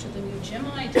attached to the new gym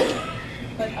idea,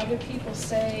 but other people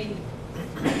say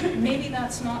maybe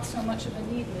that's not so much of a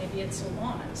need, maybe it's a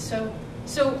want. So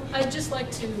I'd just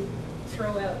like to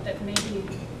throw out that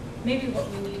maybe what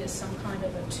we need is some kind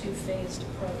of a two-phased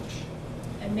approach,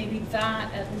 and maybe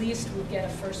that at least would get a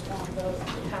first bond vote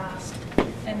passed,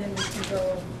 and then we can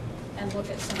go and look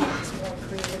at some of these more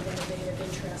creative, innovative,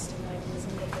 interesting ideas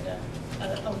and look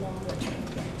at a longer term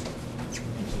plan.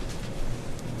 Thank you.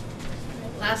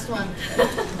 Last one.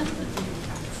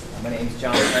 My name's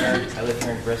John Turner. I live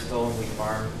here in Bristol. We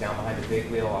farm down behind the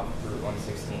Big Wheel off of Route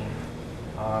 116.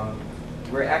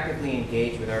 We're actively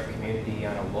engaged with our community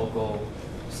on a local,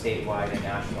 statewide, and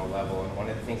national level. And one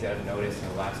of the things that I've noticed in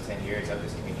the last 10 years of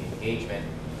this community engagement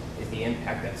is the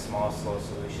impact that small, slow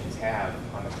solutions have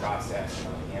on the process and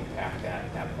on the impact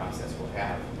that that process will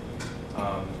have.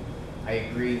 I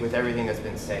agree with everything that's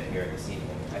been said here this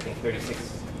evening. I think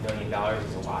 $36 million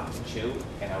is a lot to chew,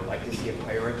 and I would like to see it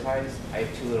prioritized. I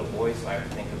have 2 little boys, so I have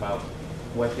to think about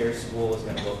what their school is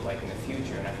going to look like in the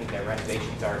future, and I think that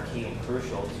renovations are key and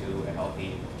crucial to a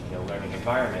healthy, learning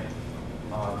environment.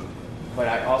 But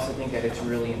I also think that it's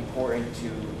really important to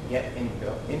get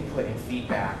input and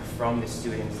feedback from the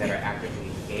students that are actively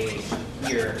engaged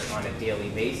here on a daily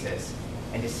basis,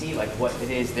 and to see what it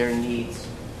is their needs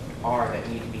are that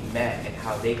need to be met and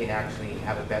how they can actually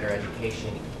have a better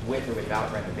education with or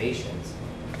without renovations,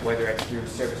 whether it's through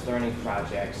service learning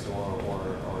projects or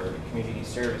community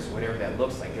service, whatever that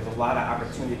looks like. There's a lot of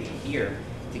opportunity here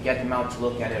to get them out to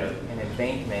look at an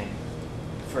embankment.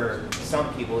 For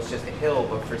some people, it's just a hill,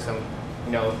 but for some,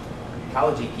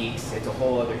 ecology geeks, it's a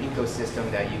whole other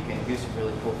ecosystem that you can do some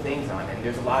really cool things on. And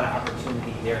there's a lot of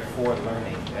opportunity there for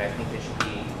learning that I think that should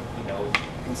be,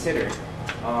 considered.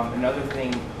 Another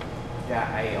thing that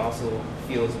I also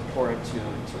feel is important to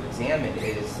examine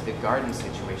is the garden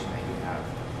situation that you have.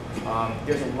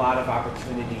 There's a lot of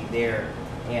opportunity there,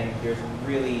 and there's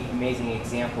really amazing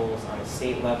examples on a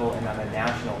state level and on a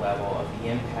national level of the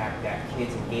impact that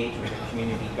kids engage with their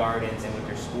community gardens and with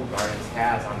their school gardens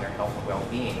has on their health and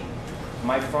well-being.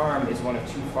 My farm is one of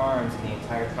 2 farms in the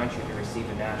entire country to receive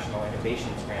a National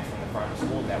Innovations Grant from the Farm to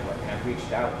School Network, and I've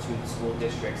reached out to the school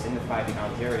districts in the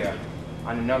 5-pound area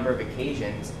on a number of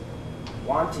occasions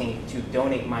wanting to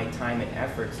donate my time and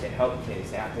efforts to help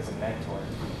kids, act as a mentor.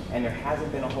 And there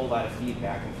hasn't been a whole lot of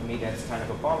feedback, and for me that's kind of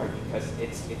a bummer because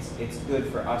it's good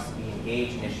for us to be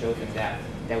engaged, and it shows them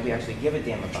that we actually give a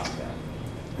damn about them.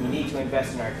 We need to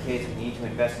invest in our kids, we need to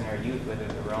invest in our youth, whether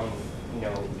they're own,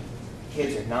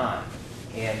 kids or not.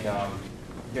 And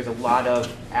there's a lot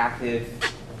of active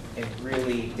and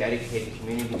really dedicated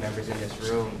community members in this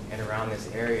room and around this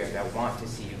area that want to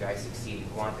see you guys succeed,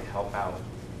 who want to help out.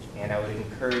 And I would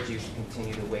encourage you to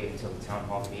continue to wait until the town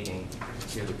hall meeting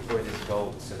for this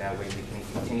vote, so that way we can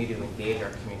continue to engage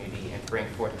our community and bring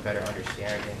forth a better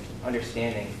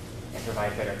understanding and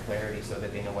provide better clarity so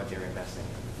that they know what they're investing in.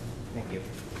 Thank you.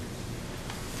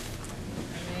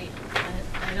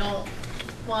 I don't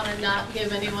want to not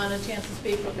give anyone a chance to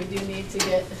speak, but we do need to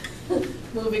get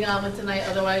moving on with tonight,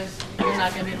 otherwise you're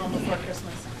not going to be home before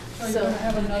Christmas. Are you going to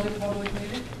have another public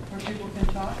meeting where people can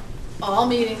talk? All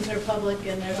meetings are public,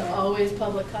 and there's always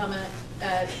public comment,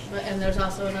 and there's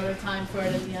also another time for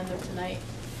it at the end of tonight.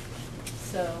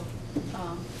 So,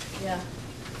 yeah,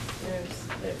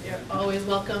 you're always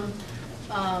welcome.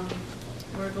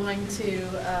 We're going to,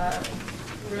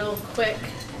 real quick,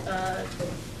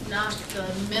 knock the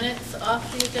minutes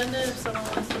off the agenda. If someone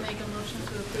wants to make a motion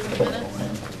to approve the minutes.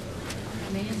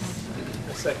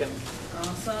 A second.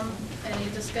 Awesome. Any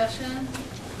discussion?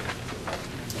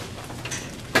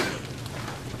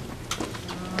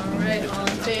 All right, all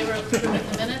in favor of approving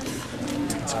the minutes?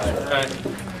 Aye. All right.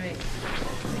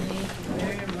 Thank you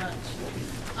very much.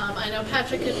 I know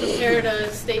Patrick had prepared a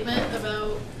statement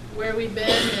about where we've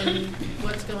been and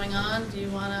what's going on. Do you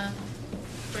want to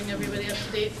bring everybody up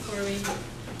to date before we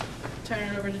turn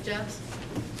it over to Jess?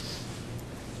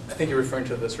 I think you're referring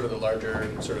to the sort of the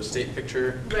larger sort of state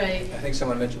picture. Right. I think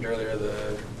someone mentioned earlier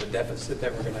the deficit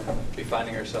that we're going to be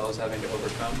finding ourselves having to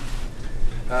overcome.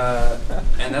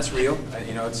 And that's real.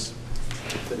 You know, it's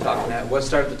the talk.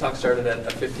 The talk started at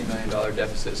a $50 million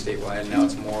deficit statewide. Now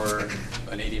it's more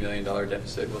an $80 million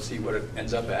deficit. We'll see what it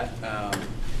ends up at.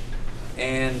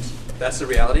 And that's the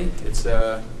reality.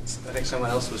 I think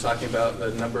someone else was talking about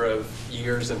the number of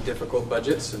years of difficult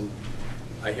budgets, and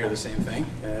I hear the same thing.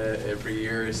 Every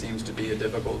year it seems to be a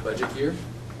difficult budget year.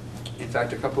 In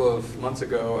fact, a couple of months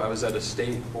ago, I was at a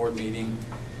state board meeting,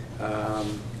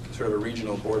 sort of a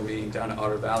regional board meeting down at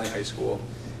Otter Valley High School,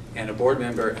 and a board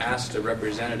member asked a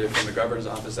representative from the governor's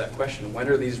office that question: when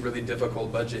are these really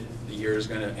difficult budget years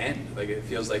going to end? Like, it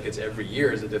feels like it's every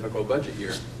year is a difficult budget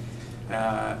year.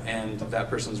 And that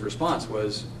person's response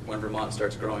was, when Vermont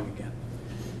starts growing again.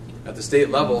 At the state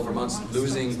level, Vermont's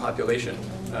losing population.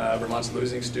 Vermont's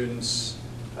losing students,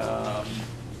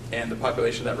 and the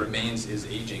population that remains is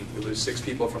aging. We lose 6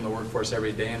 people from the workforce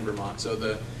every day in Vermont. So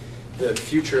the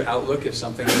future outlook, if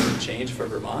something doesn't change for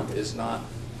Vermont, is not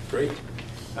great.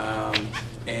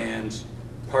 And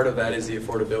part of that is the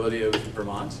affordability of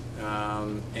Vermont.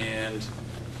 And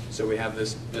so we have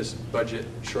this budget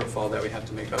shortfall that we have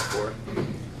to make up for.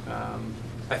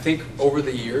 I think over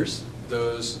the years,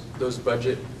 those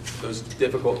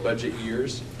difficult budget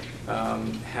years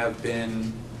have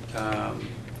been,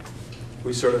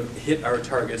 we sort of hit our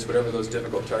targets, whatever those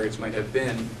difficult targets might have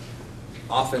been,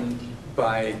 often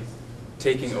by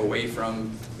taking away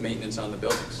from maintenance on the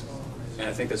buildings. And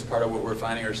I think that's part of what we're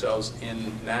finding ourselves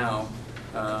in now,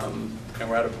 and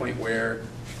we're at a point where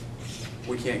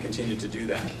we can't continue to do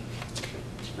that.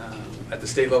 At the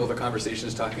state level, the conversation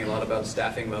is talking a lot about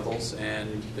staffing levels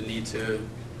and the need to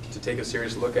take a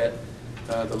serious look at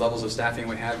the levels of staffing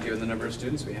we have given the number of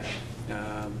students we have.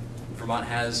 Vermont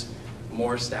has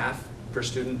more staff per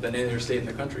student than any other state in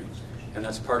the country, and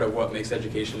that's part of what makes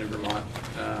education in Vermont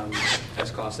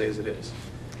as costly as it is.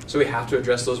 So we have to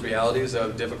address those realities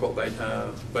of difficult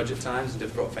budget times,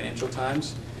 difficult financial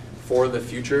times for the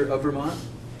future of Vermont.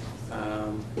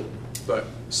 But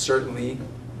certainly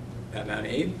at Mount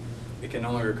Abe, it can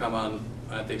no longer come on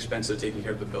at the expense of taking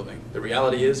care of the building. The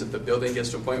reality is, if the building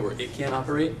gets to a point where it can't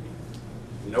operate,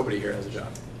 nobody here has a job.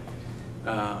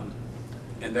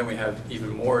 And then we have even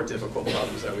more difficult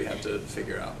problems that we have to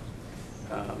figure out.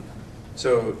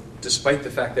 So despite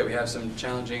the fact that we have some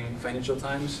challenging financial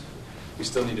times, we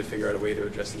still need to figure out a way to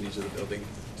address the needs of the building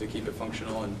to keep it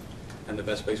functional and the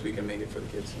best place we can make it for the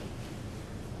kids.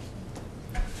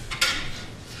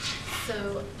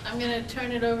 So I'm going to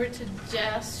turn it over to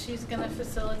Jess. She's going to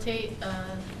facilitate a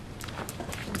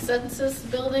consensus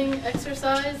building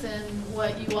exercise and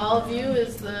what you all view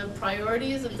as the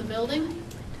priorities of the building.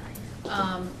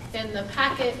 In the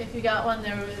packet, if you got one,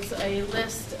 there was a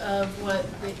list of what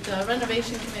the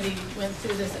renovation committee went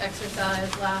through this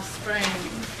exercise last spring.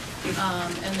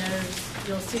 And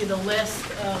you'll see the list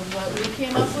of what we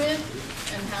came up with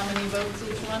and how many votes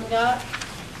each one got.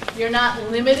 You're not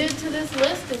limited to this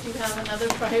list if you have another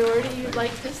priority you'd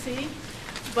like to see,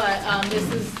 but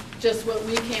this is just what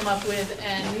we came up with,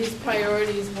 and these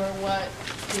priorities were what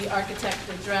the architect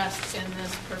addressed in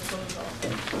this proposal.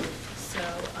 So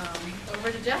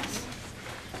over to Jess.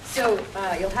 So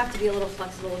you'll have to be a little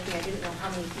flexible with me. I didn't know how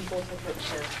many people to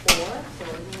prepare for,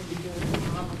 so we're going to be doing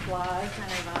some on the fly,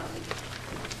 kind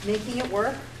of making it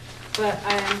work. But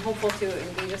I am hopeful to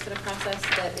engage us in a process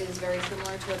that is very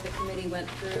similar to what the committee went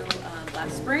through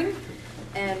last spring,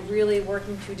 and really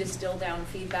working to distill down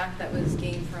feedback that was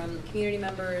gained from community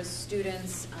members,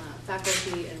 students,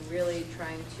 faculty, and really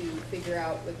trying to figure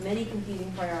out, with many competing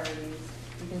priorities,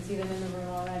 you can see them in the room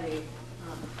already,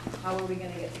 how are we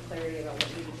going to get to clarity about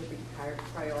what needed to be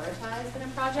prioritized in a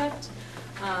project.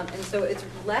 And so it's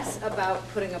less about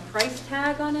putting a price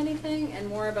tag on anything and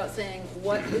more about saying,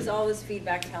 what is all this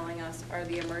feedback telling us are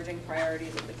the emerging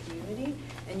priorities of the community?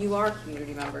 And you are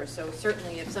community members, so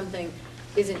certainly if something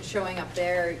isn't showing up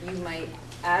there, you might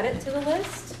add it to the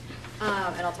list.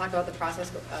 And I'll talk about the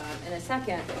process in a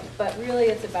second, but really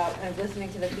it's about kind of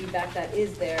listening to the feedback that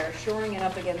is there, shoring it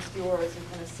up against yours, and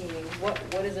kind of seeing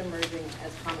what is emerging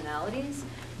as commonalities.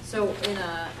 So in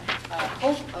a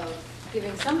hope of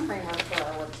giving some framework for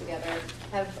our work together,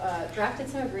 have drafted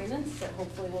some agreements that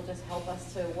hopefully will just help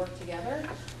us to work together,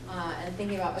 and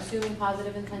thinking about assuming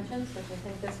positive intentions, which I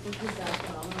think this group has done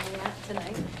phenomenally at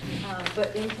tonight.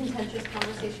 But in contentious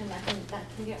conversation, that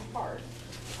can get hard.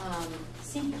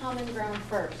 Seek common ground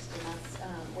first, and that's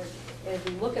as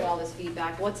we look at all this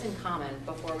feedback, what's in common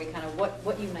before we kind of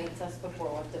what unites us before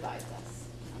what divides us.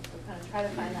 So kind of try to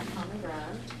find that common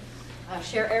ground.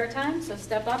 Share airtime, so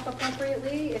step up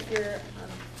appropriately if you're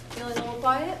feeling a little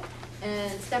quiet,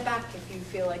 and step back if you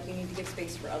feel like you need to give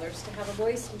space for others to have a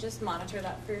voice, and just monitor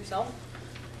that for yourself.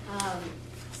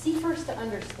 See first to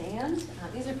understand.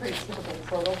 These are pretty typical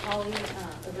protocol-y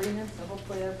agreements, so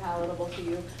hopefully they're palatable to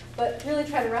you. But really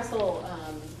try to wrestle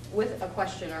with a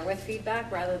question or with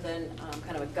feedback rather than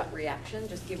kind of a gut reaction.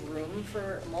 Just give room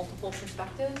for multiple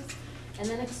perspectives. And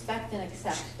then expect and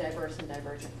accept diverse and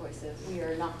divergent voices. We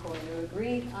are not going to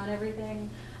agree on everything.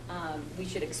 We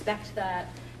should expect that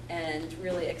and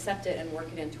really accept it and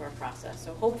work it into our process.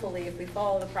 So hopefully if we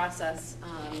follow the process,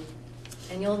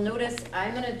 and you'll notice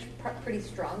I'm going to pretty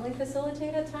strongly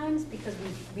facilitate at times because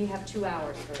we have 2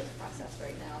 hours for this process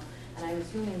right now. And I'm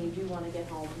assuming you do want to get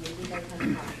home maybe by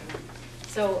 10 o'clock.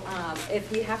 So if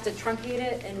we have to truncate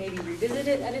it and maybe revisit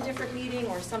it at a different meeting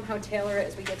or somehow tailor it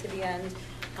as we get to the end,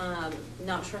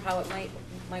 not sure how it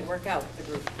might work out with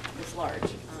the group this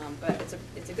large. But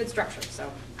it's a good structure,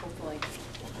 so hopefully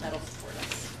that'll support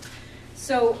us.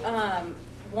 So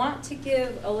want to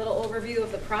give a little overview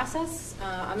of the process.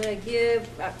 I'm going to give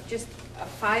just a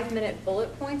 5-minute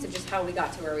bullet points of just how we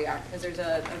got to where we are, because there's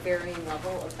a varying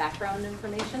level of background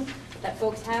information that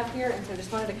folks have here, and so I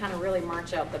just wanted to kind of really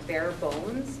march out the bare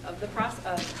bones of the process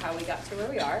of how we got to where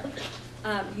we are.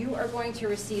 You are going to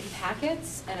receive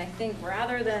packets, and I think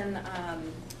rather than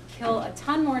kill a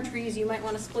ton more trees, you might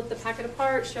want to split the packet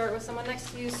apart, share it with someone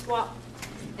next to you, swap,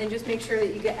 and just make sure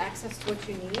that you get access to what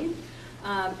you need.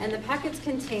 And the packets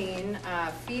contain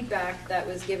feedback that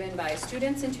was given by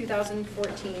students in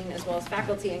 2014, as well as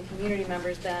faculty and community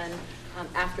members then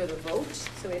after the vote.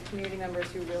 So we have community members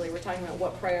who really were talking about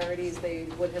what priorities they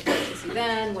would have liked to see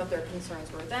then, what their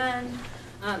concerns were then.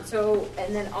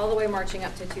 And then all the way marching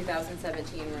up to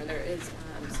 2017, where there is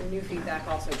some new feedback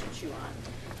also to chew on.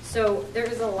 So there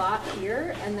is a lot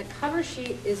here, and the cover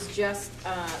sheet is just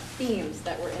themes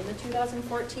that were in the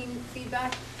 2014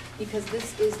 feedback, because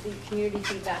this is the community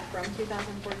feedback from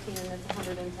 2014, and it's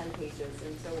 110 pages.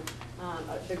 And so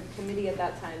the committee at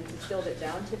that time distilled it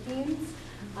down to themes.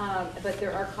 But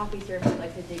there are copies here if you'd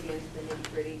like to dig into the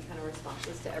nitty-gritty kind of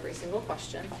responses to every single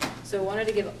question. So I wanted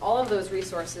to give all of those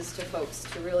resources to folks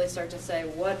to really start to say,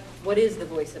 what is the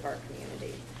voice of our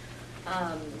community?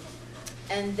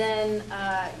 And then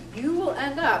you will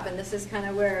end up, and this is kind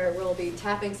of where we'll be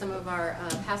tapping some of our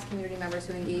past community members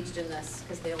who engaged in this,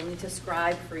 because they'll need to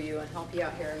scribe for you and help you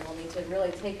out here, and we'll need to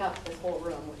really take up this whole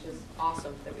room, which is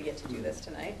awesome that we get to do this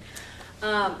tonight.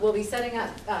 We'll be setting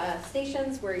up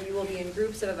stations where you will be in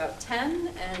groups of about 10,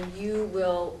 and you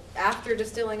will, after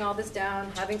distilling all this down,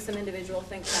 having some individual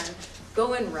think time,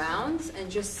 go in rounds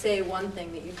and just say one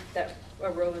thing that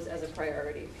arose as a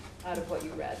priority out of what you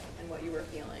read and what you were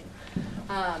feeling.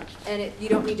 And you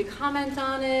don't need to comment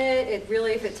on it. It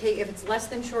really, if it's less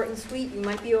than short and sweet, you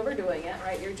might be overdoing it,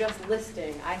 right? You're just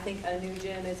listing. I think a new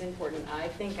gym is important. I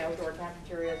think outdoor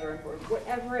cafeterias are important.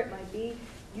 Whatever it might be,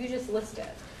 you just list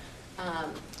it.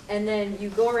 And then you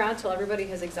go around till everybody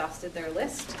has exhausted their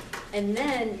list, and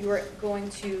then you are going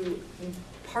to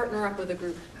partner up with a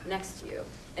group next to you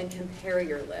and compare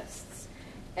your lists,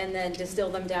 and then distill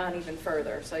them down even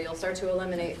further. So you'll start to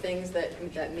eliminate things that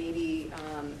maybe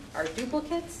are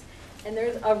duplicates. And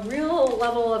there's a real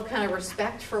level of kind of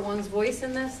respect for one's voice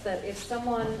in this, that if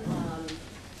someone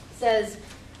says,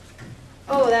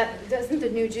 oh, that doesn't the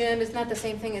new gym is not the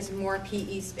same thing as more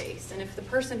PE space. And if the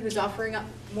person who's offering up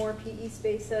more PE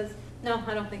space says, no,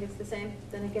 I don't think it's the same,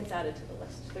 then it gets added to the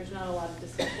list. There's not a lot of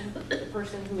discussion. The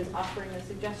person who is offering the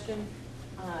suggestion,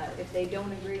 if they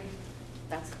don't agree,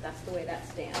 that's the way that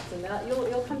stands. And that,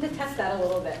 you'll come to test that a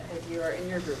little bit as you are in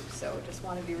your group. So just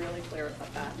want to be really clear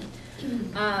about that.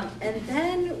 And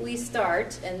then we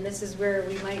start, and this is where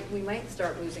we might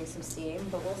start losing some steam,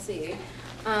 but we'll see.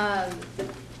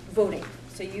 Voting.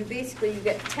 So you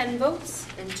get 10 votes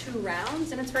in 2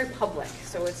 rounds, and it's very public.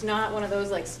 So it's not one of those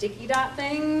like sticky dot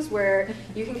things where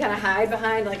you can kind of hide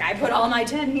behind like I put all my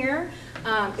 10 here.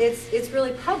 It's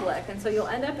really public, and so you'll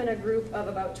end up in a group of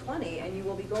about 20, and you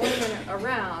will be going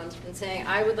around and saying,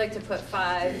 I would like to put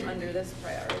 5 under this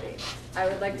priority. I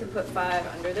would like to put 5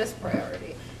 under this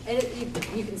priority. And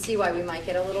you can see why we might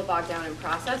get a little bogged down in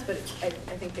process, but I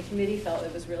think the committee felt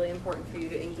it was really important for you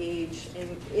to engage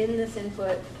in this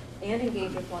input and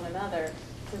engage with one another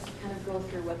to kind of go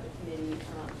through what the committee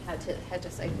had to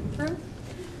cite them through.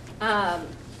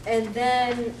 And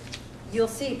then you'll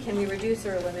see, can we reduce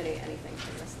or eliminate anything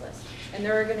from this list? And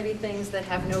there are going to be things that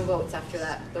have no votes after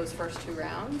those first 2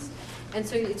 rounds. And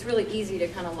so it's really easy to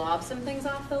kind of lob some things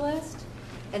off the list.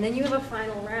 And then you have a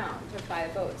final round of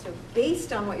 5 votes. So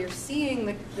based on what you're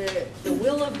seeing the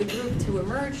will of the group to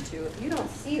emerge to, if you don't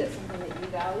see that something that you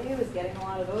value is getting a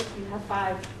lot of votes, you have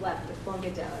 5 left to plunk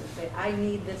it down and say, I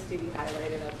need this to be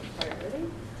highlighted as a priority.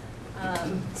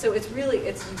 So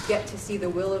you get to see the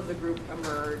will of the group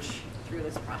emerge through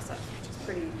this process, which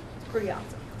is pretty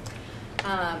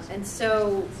awesome. And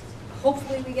so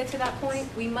hopefully we get to that point.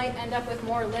 We might end up with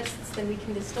more lists than we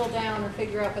can distill down or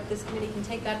figure out, but this committee can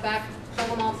take that back,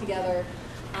 pull them all together,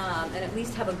 and at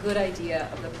least have a good idea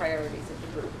of the priorities of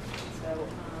the group. So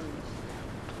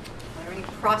are there any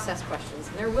process questions?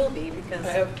 And there will be, because...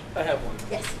 I have one.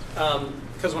 Yes.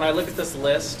 Because when I look at this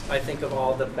list, I think of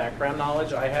all the background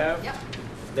knowledge I have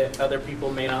that other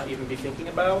people may not even be thinking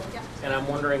about. And I'm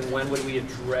wondering, when would we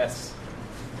address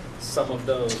some of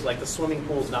those? Like the swimming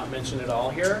pool's not mentioned at all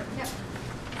here.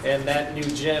 And that new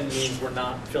gym means we're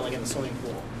not filling in the swimming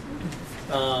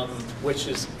pool, which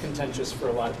is contentious for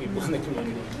a lot of people in the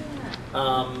community.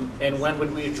 And when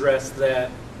would we address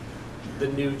that the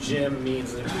new gym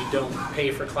means that we don't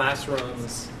pay for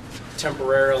classrooms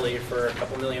temporarily for a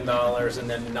couple $1 million and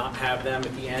then not have them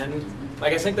at the end?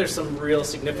 Like, I think there's some real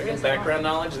significant background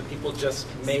knowledge that people just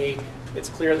it's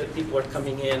clear that people are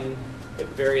coming in at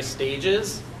various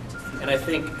stages. And I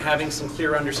think having some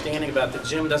clear understanding about the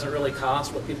gym doesn't really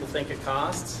cost what people think it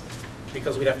costs,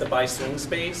 because we'd have to buy swing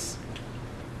space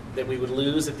that we would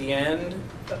lose at the end,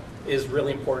 is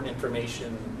really important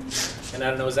information. And I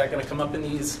don't know, is that going to come up in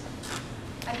these?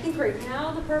 I think right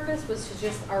now the purpose was to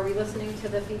just, are we listening to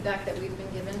the feedback that we've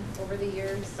been given over the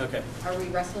years? Okay. Are we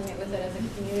wrestling it with it as a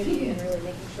community and really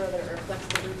making sure that it reflects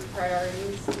the group's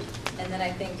priorities? And then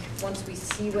I think once we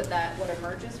see what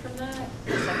emerges from that,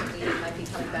 the second meeting might be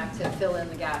coming back to fill in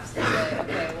the gaps and say,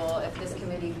 okay, well, if this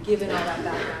committee, given all that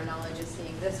background knowledge, is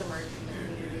seeing this emerge from the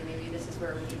community, maybe this is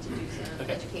where we need to do some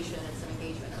education and some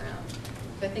engagement around.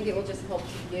 So I think it will just help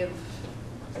to give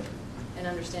an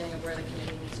understanding of where the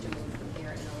community needs to move from here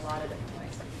in a lot of different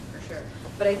ways, for sure.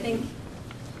 But I think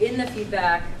in the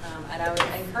feedback, and I would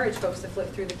encourage folks to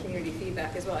flip through the community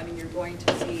feedback as well. I mean, you're going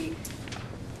to see,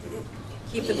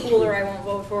 keep the pool or I won't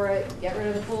vote for it, get rid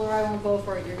of the pool or I won't vote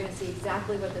for it. You're going to see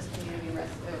exactly what this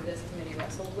committee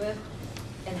wrestled with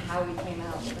and how we came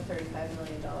out with a $35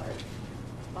 million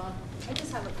bond. I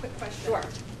just have a quick question. Sure.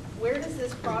 Where does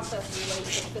this process relate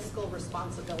to fiscal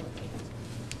responsibility?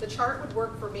 The chart would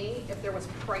work for me if there was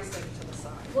pricing to the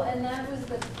side. Well, and that was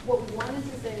what we wanted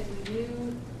to say is we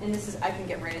knew, and this is, I can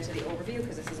get right into the overview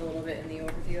because this is a little bit in the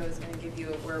overview I was going to give you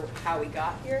of how we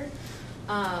got here.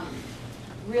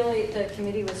 Really, the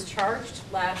committee was charged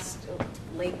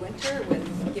late winter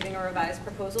with giving a revised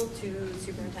proposal to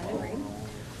Superintendent Green.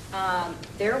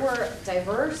 There were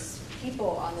diverse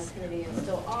people on this committee, and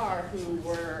still are, who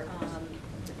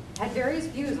had various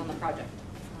views on the project.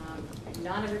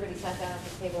 Not everybody sat down at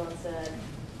the table and said,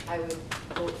 I would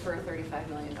vote for a $35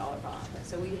 million bond.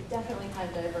 So we definitely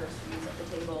had diverse views at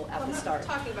the table at the start. I'm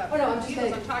not talking about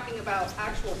I'm I'm talking about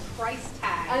actual price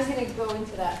tags. I'm going to go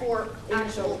into that for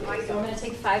actual items. So I'm going to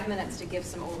take 5 minutes to give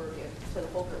some overview to the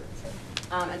whole group.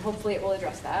 And hopefully it will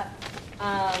address that.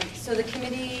 So the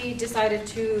committee decided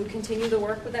to continue the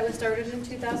work that was started in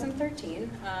 2013,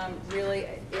 really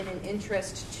in an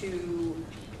interest to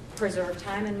preserve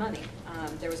time and money.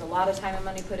 There was a lot of time and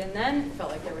money put in then. It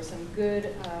felt like there was some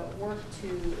good work to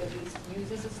at least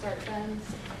use as a start then,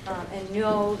 and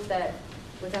know that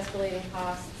with escalating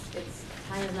costs,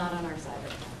 time is not on our side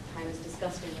right now. time is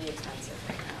disgustingly expensive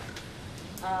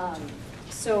right now.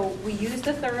 So we used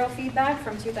the thorough feedback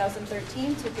from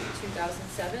 2013 to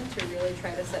 2007 to really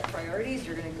try to set priorities.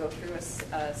 You're going to go through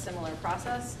a similar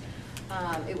process.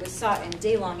 It was sought in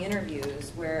day-long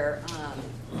interviews where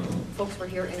folks were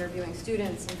here interviewing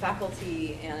students and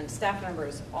faculty and staff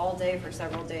members all day for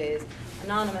several days,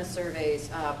 anonymous surveys,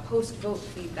 post-vote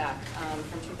feedback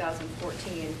from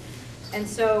 2014. And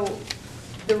so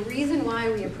the reason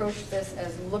why we approached this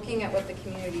as looking at what the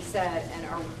community said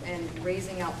and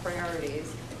raising out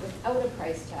priorities without a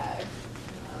price tag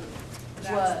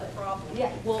That's the problem.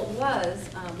 Yeah, well, it was,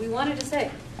 we wanted to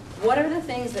say, what are the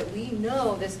things that we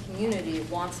know this community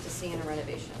wants to see in a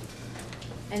renovation?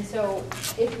 And so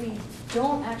if we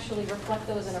don't actually reflect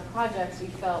those in a project, we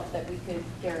felt that we could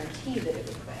guarantee that it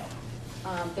would fail.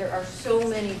 There are so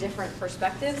many different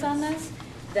perspectives on this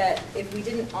that if we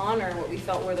didn't honor what we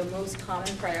felt were the most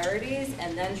common priorities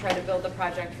and then try to build the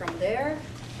project from there,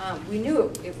 we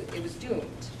knew it was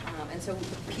doomed. And so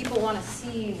people want to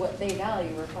see what they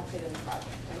value reflected in the project.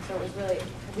 And so it was really,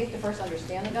 we have to first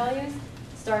understand the values,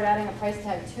 start adding a price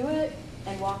tag to it,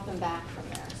 and walk them back from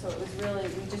there. So it was really,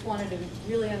 we just wanted to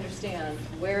really understand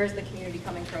where is the community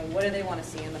coming from, what do they want to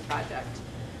see in the project.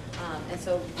 And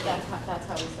so that's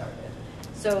how we started.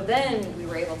 So then we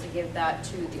were able to give that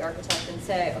to the architect and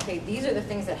say, okay, these are the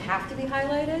things that have to be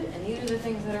highlighted, and these are the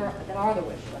things that are the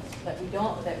wish list that we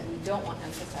don't want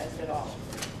emphasized at all.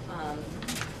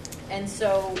 And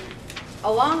so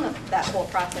along that whole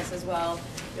process as well,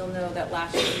 you'll know that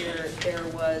last year there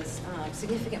was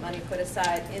significant money put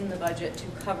aside in the budget to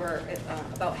cover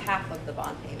about half of the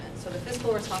bond payment. So the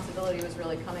fiscal responsibility was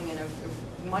really coming in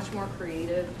a much more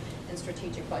creative and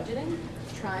strategic budgeting,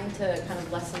 trying to kind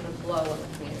of lessen the blow on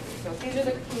the community. So if these are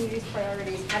the community's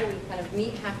priorities, how do we kind of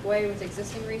meet halfway with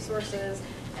existing resources,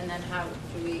 and then how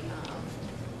do we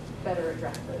better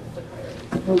address the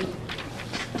priorities?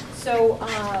 So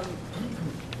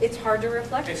it's hard to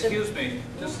reflect. Excuse me,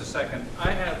 just a second.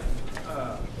 I have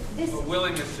a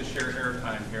willingness to share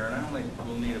airtime here, and I only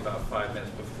will need about 5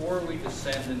 minutes before we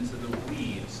descend into the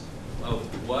weeds of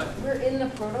what. We're in the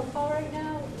protocol right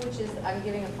now, which is I'm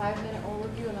giving a 5-minute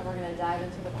overview, and then we're going to dive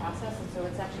into the process. And so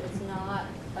it's not,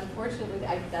 unfortunately,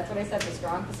 that's what I said, the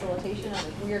strong facilitation. And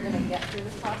if we are going to get through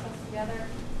this process together,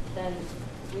 then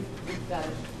we've got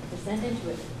to descend into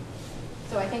it.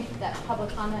 So I think that public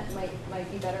comment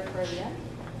might be better for the end.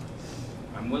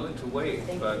 I'm willing to wait,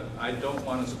 but I don't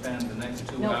want to spend the next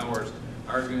 2 No. hours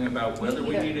arguing about whether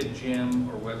we either. need a gym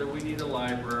or whether we need a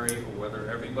library or whether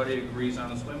everybody agrees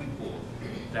on a swimming pool.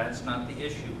 That's not the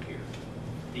issue here.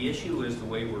 The issue is the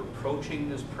way we're approaching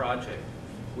this project.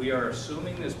 We are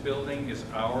assuming this building is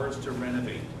ours to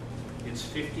renovate. It's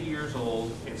 50 years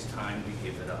old. It's time to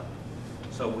give it up.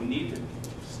 So we need to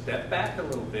step back a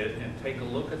little bit and take a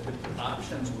look at the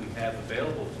options we have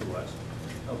available to us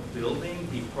of building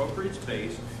the appropriate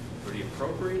space for the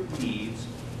appropriate needs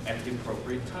at the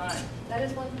appropriate time. That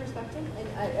is one perspective,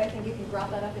 and I think if you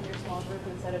brought that up in your small group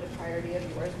and said a priority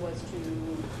of yours was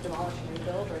to demolish and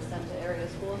rebuild or send to area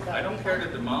schools, that I would don't be care fine.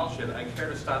 to demolish it, I care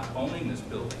to stop owning this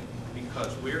building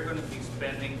because we're going to be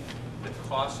spending the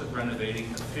cost of renovating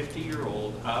a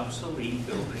 50-year-old obsolete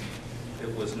building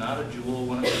that was not a jewel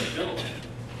when it was built.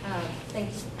 Thank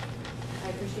you. I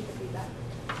appreciate the feedback.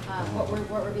 What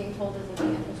we're being told is that the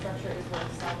infrastructure is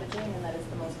worth salvaging and that it's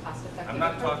the most cost-effective. I'm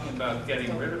not approach. talking about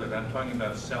getting rid of it, I'm talking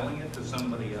about selling it to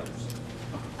somebody else.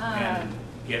 And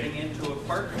getting into a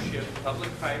partnership,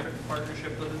 public-private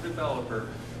partnership with a developer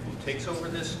who takes over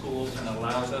this school and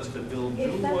allows us to build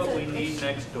what we need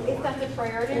next door. If that's a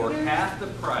priority for of yours, half the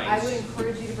price. I would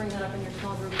encourage you to bring that up in your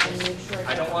small group and make sure.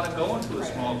 I don't want to go into a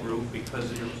small group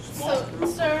because your small group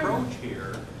sir, approach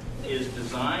here is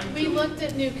designed We to. looked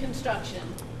at new construction,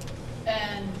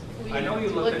 and we I know you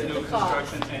looked at the new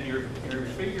cost. construction and your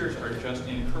figures are just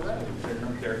incorrect.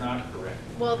 They're not correct.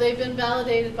 Well, they've been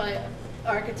validated by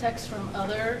architects from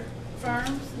other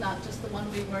firms, not just the one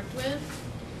we worked with.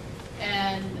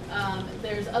 And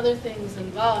there's other things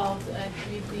involved.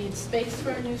 We need space for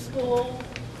a new school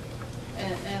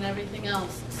and everything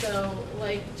else. So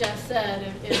like Jess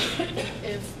said,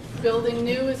 if building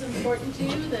new is important to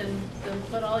you, then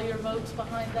put all your votes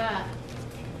behind that.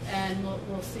 And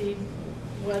we'll see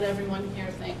what everyone here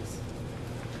thinks.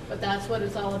 But that's what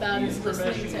it's all about, The is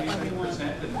listening to information we've been everyone.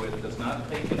 presented with does not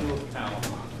take into account a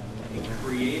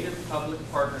creative public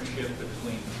partnership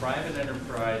between private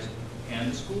enterprise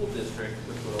and the school district,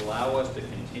 which would allow us to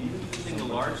continue using the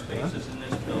large spaces in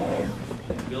this building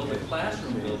and build a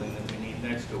classroom building that we need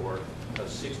next door of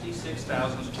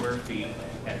 66,000 square feet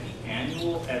at the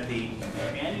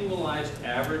annualized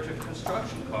average of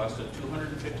construction cost of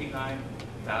 $259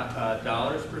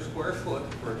 dollars per square foot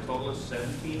for a total of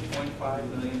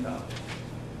 $17.5 million.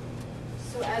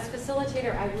 So as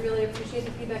facilitator, I really appreciate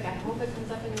the feedback. I hope it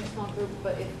comes up in your small group,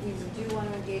 but if we do want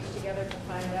to engage together to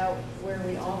find out where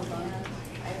we all stand,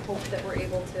 I hope that we're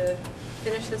able to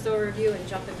finish this overview and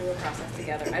jump into a process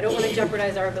together. I don't want to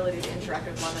jeopardize our ability to interact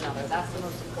with one another. That's the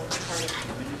most important part of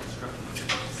it.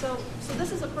 So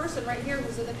this is a person right here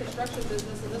who's in the construction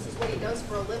business, and this is what he does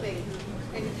for a living,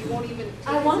 and you won't even.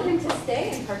 I want him to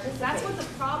stay and participate. That's what the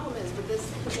problem is with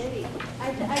this committee. I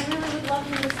really would love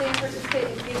him to stay and participate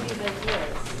and give these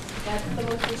ideas. That's the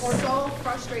most We're important. so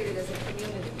frustrated as a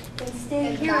community. Then stay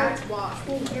And here. that's why.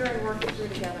 Stay here and work it through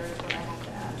together is what I have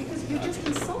to ask. Because you just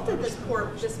insulted this poor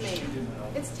man.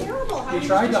 It's terrible how You you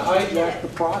tried to just did hijack it. the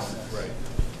process. Right.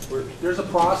 There's a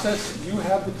process, you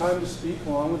have the time to speak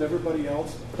along with everybody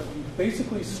else, but you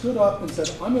basically stood up and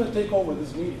said, I'm going to take over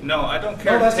this meeting. No, I don't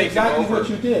care No, that's to take exactly it over. what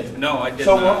you did. No, I did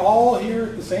so not. So we're all here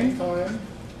at the same time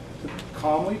to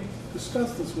calmly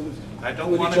discuss this with each other. I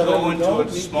don't want to go into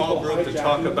a small group to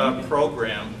talk hijacking the about meeting.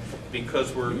 program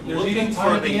because we're There's looking even time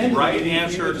for at the the end of right the meeting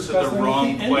for you answer to to discuss the them at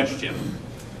wrong the end. question.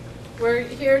 We're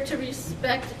here to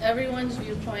respect everyone's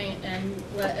viewpoint and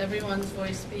let everyone's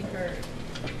voice be heard.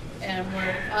 And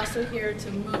we're also here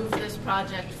to move this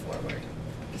project forward.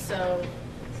 So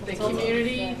the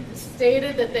community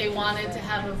stated that they wanted to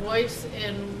have a voice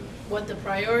in what the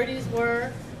priorities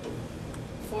were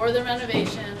for the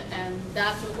renovation, and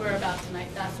that's what we're about tonight.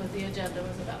 That's what the agenda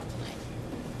was about tonight.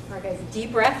 All right, guys,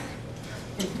 deep breath.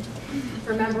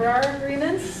 Remember our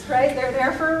agreements, right? They're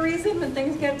there for a reason. When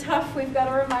things get tough, we've got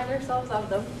to remind ourselves of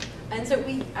them. And so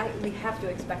we have to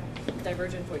expect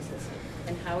divergent voices,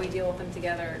 and how we deal with them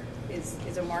together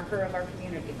is a marker of our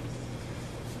community.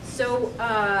 So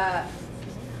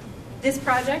this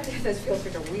project, this feels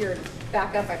like a weird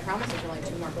backup. I promise there's only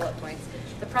 2 more bullet points.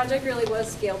 The project really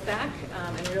was scaled back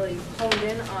and really honed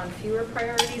in on fewer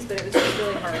priorities, but it was just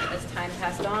really hard as time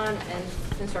passed on and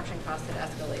construction costs had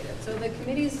escalated. So the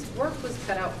committee's work was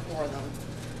cut out for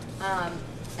them.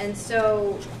 And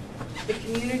so the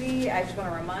community, I just want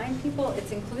to remind people,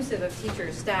 it's inclusive of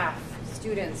teachers, staff,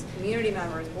 students, community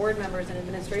members, board members, and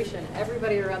administration.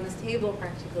 Everybody around this table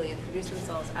practically introduced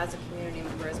themselves as a community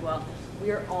member as well.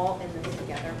 We are all in this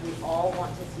together. We all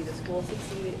want to see the school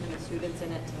succeed and the students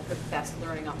in it to have the best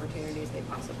learning opportunities they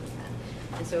possibly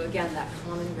can. And so again, that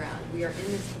common ground. We are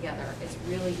in this together. It's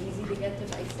really easy to get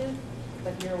divisive,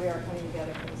 but here we are coming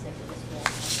together for the sake of the school.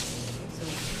 So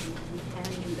we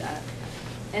can do that.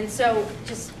 And so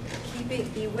just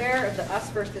be aware of the us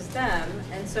versus them.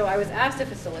 And so I was asked to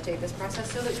facilitate this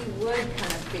process so that we would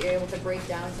kind of be able to break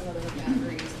down some of those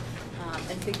boundaries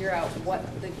and figure out what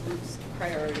the group's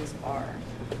priorities are.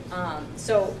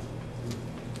 So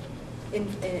in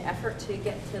an effort to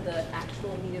get to the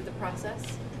actual meat of the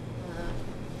process,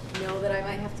 know that I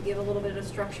might have to give a little bit of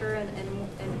structure and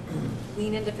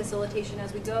lean into facilitation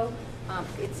as we go.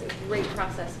 It's a great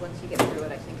process once you get through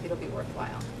it. I think it'll be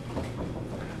worthwhile.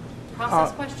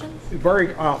 Process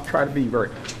questions? I'll try to be very.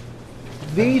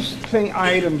 These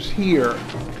items here,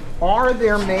 are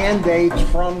there mandates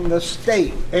from the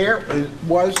state?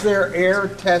 Was there air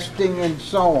testing and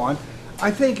so on?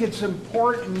 I think it's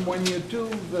important when you do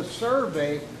the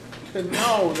survey to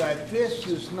know that this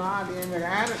is not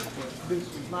inadequate.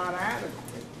 This is not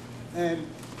adequate. And,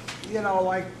 you know,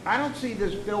 like, I don't see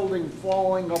this building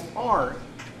falling apart.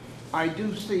 I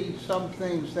do see some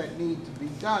things that need to be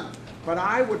done. But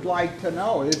I would like to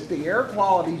know, if the air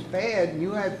quality's bad and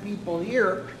you have people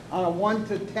here on a 1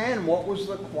 to 10, what was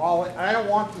the quality? I don't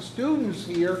want the students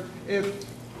here if,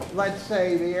 let's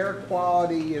say, the air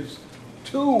quality is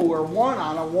 2 or 1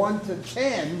 on a 1 to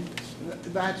 10.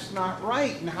 That's not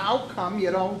right. And how come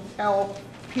you don't tell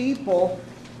people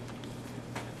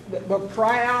the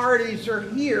priorities are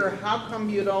here? How come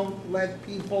you don't let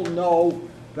people know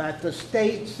that the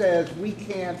state says we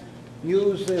can't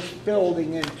use this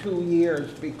building in 2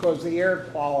 years because the air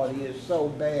quality is so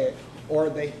bad, or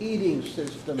the heating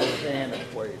system is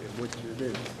antiquated, which it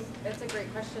is? That's a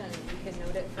great question, and we can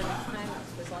note it for next time,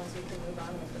 as long as we can move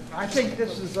on with the process. I think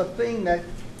this is a thing that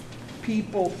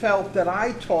people felt that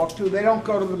I talked to. They don't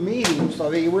go to the meetings,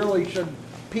 so they really should,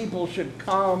 people should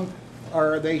come,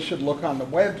 or they should look on the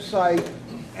website.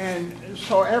 And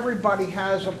so everybody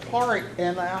has a part,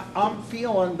 and I'm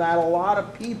feeling that a lot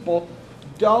of people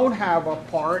don't have a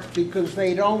part because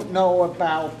they don't know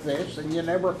about this, and you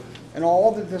never, and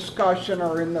all the discussion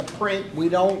are in the print. We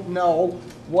don't know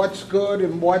what's good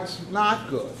and what's not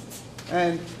good.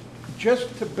 And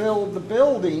just to build the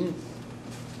building,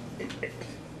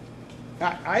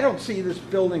 I don't see this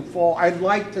building fall. I'd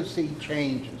like to see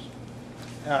changes.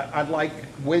 I'd like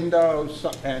windows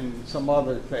and some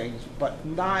other things, but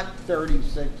not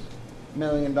 $36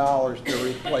 million to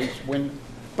replace windows.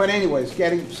 But anyways,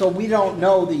 so we don't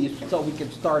know these, so we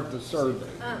can start the survey.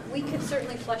 We could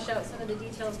certainly flesh out some of the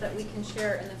details that we can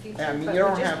share in the future. I mean, but you we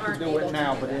don't just have to aren't do able it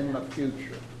now, do but that in now. the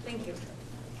future. Thank you.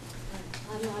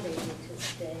 I'm not able to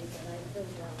stay, but I feel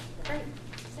well. Great,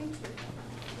 thank you.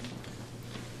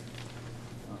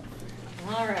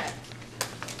 All right.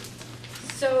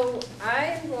 So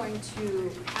I'm going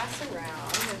to pass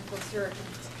around, and Fleur can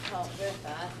help with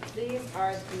that. These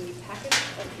are the packets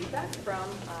of feedback from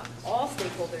all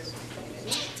stakeholders in the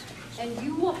community. And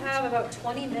you will have about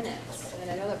 20 minutes. And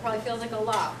I know that probably feels like a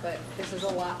lot, but this is a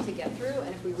lot to get through.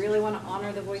 And if we really want to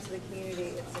honor the voice of the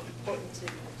community, it's important to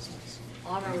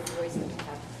honor the voice that we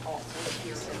have all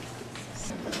here with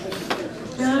us.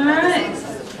 All right.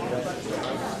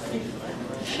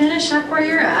 Finish up where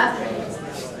you're at.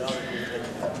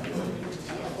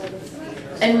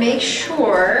 And make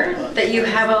sure that you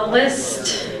have a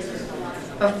list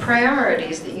of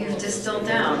priorities that you've distilled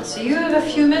down. So you have a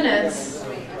few minutes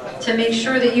to make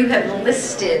sure that you have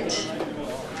listed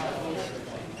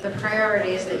the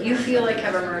priorities that you feel like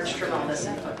have emerged from all this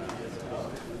input.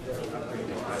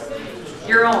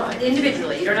 Your own,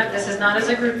 individually. You don't have, this is not as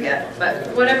a group yet, but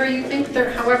whatever you think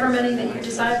there, however many that you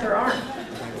decide there are.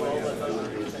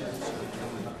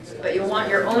 But you'll want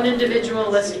your own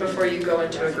individual list before you go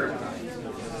into a group.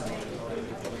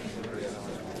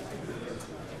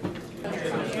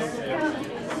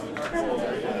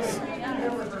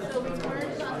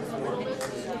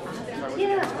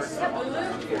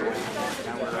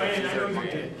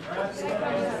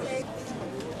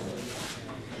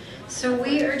 So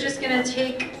we are just going to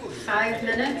take 5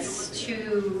 minutes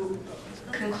to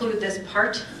conclude this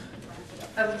part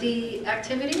of the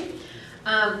activity.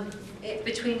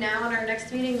 Between now and our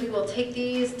next meeting, we will take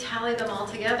these, tally them all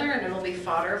together, and it'll be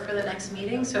fodder for the next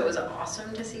meeting. So it was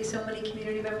awesome to see so many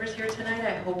community members here tonight.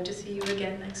 I hope to see you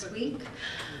again next week.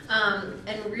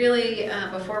 And really,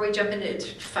 before we jump into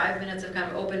 5 minutes of kind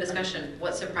of open discussion,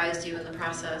 what surprised you in the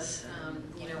process?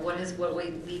 You know, what will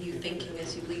leave you thinking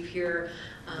as you leave here?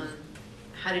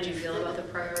 How did you feel about the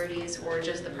priorities or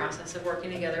just the process of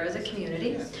working together as a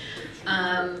community?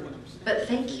 But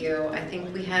thank you. I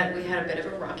think we had a bit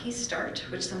of a rocky start,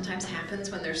 which sometimes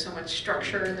happens when there's so much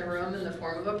structure in the room in the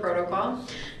form of a protocol.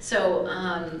 So,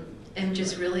 and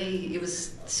just really, it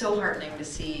was so heartening to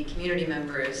see community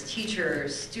members,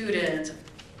 teachers, students,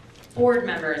 board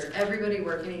members, everybody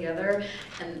working together.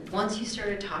 And once you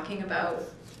started talking about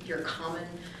your common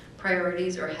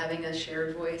priorities or having a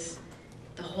shared voice,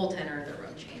 the whole tenor of the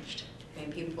room changed. I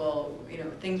mean, people, you know,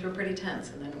 things were pretty tense,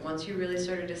 and then once you really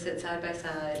started to sit side by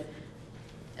side,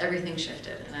 everything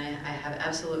shifted, and I have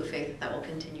absolute faith that that will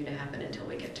continue to happen until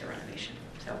we get to renovation.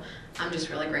 So I'm just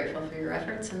really grateful for your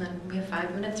efforts, and then we have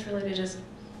 5 minutes really to just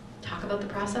talk about the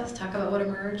process, talk about what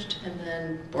emerged, and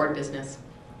then board business.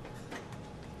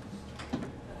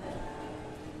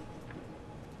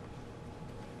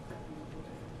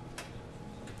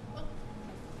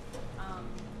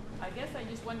 I guess I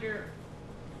just wonder,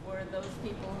 for those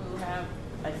people who have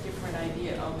a different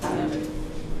idea altogether,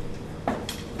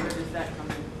 where does that come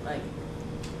in? Like,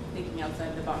 thinking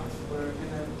outside the box, we're going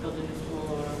to build a new school,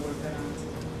 or we're going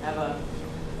to have a,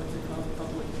 what's it called,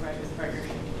 public-private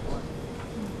partnership, or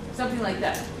something like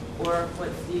that. Or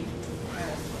what Steve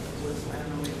was, I don't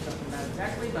know what he was talking about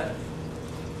exactly, but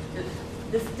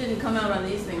this didn't come out on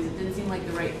these things. It didn't seem like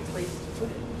the right place to put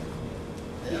it.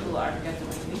 People are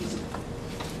definitely these.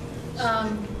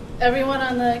 Everyone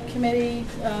on the committee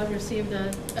received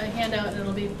a handout, and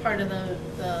it'll be part of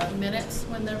the minutes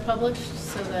when they're published,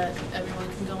 so that everyone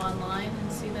can go online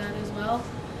and see that as well.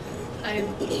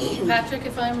 Patrick,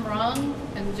 if I'm wrong,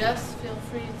 and Jess, feel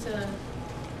free to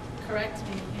correct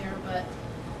me here, but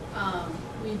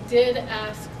we did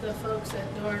ask the folks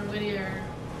at Doran Whittier,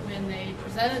 when they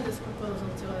presented this proposal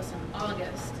to us in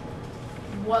August,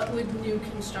 what would new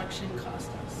construction cost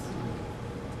us?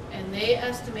 And they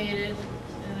estimated,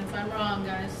 and if I'm wrong,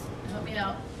 guys, help me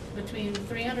out, between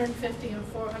 $350 and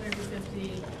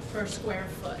 $450 per square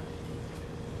foot.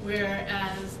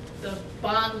 Whereas the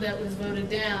bond that was voted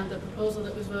down, the proposal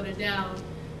that was voted down,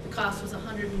 the cost was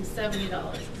 $170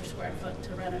 per square foot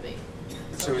to renovate.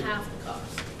 So half the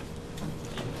cost.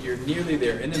 You're nearly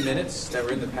there. In the minutes that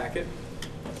were in the packet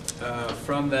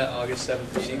from that August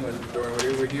 7th meeting when Dora and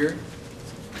Woody were here,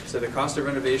 so the cost of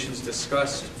renovations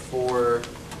discussed for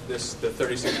the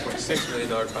 $36.6 million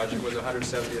project was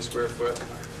 $170 a square foot.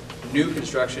 New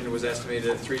construction was estimated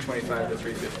at $325 to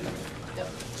 $350. Yep.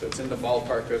 So it's in the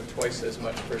ballpark of twice as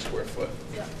much per square foot.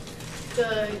 Yep.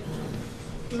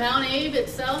 The Mount Abe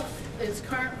itself its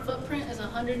current footprint is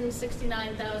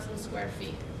 169,000 square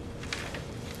feet.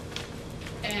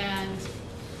 And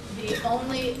the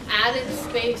only added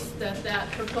space that that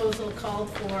proposal called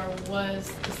for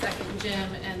was the second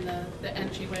gym and the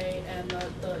entryway and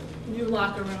the new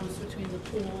locker rooms between the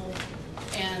pool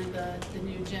and the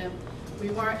new gym. We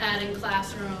weren't adding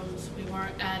classrooms, we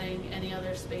weren't adding any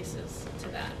other spaces to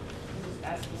that.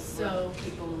 Asking So for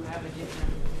people who have a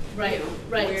different right, view.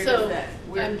 right. Where So does that,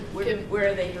 where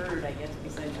where are they heard, I guess,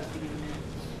 besides nothing in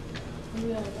the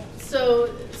minute?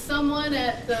 So someone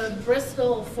at the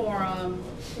Bristol Forum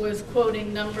was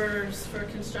quoting numbers for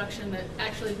construction that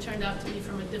actually turned out to be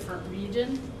from a different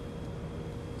region.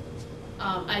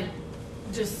 I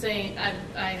just saying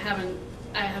I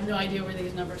have no idea where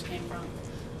these numbers came from.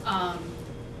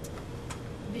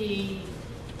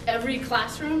 Every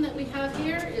classroom that we have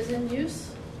here is in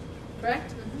use,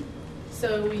 correct? Mm-hmm.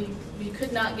 So we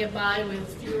could not get by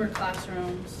with fewer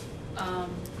classrooms.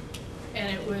 And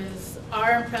it was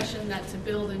our impression that to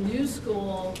build a new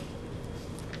school,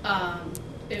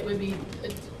 it would be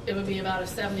about a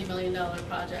 $70 million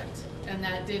project. And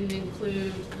that didn't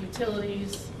include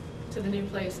utilities to the new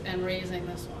place and raising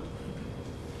this one.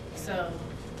 So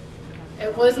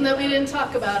it wasn't that we didn't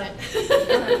talk about it.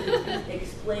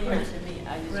 Explain it to me.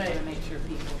 I just want to make sure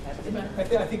people have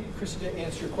it. I think, Chrissy, to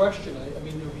answer your question, I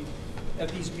mean, at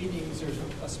these meetings, there's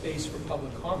a space for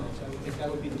public comment. I would think that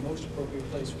would be the most appropriate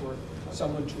place for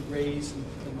someone to raise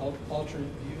an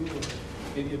alternate view or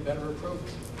maybe a better approach.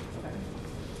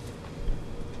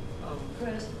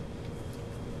 Chris,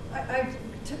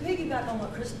 to piggyback on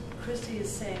what Christy is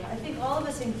saying, I think all of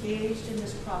us engaged in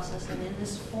this process and in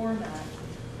this format,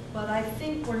 but I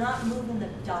think we're not moving the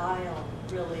dial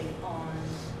really on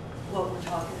what we're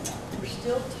talking about. We're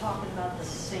still talking about the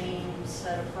same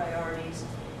set of priorities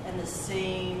and the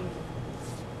same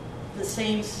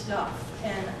stuff.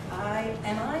 And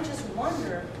I just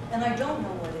wonder, and I don't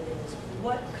know what it is,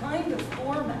 what kind of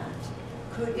format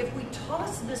could, if we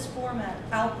toss this format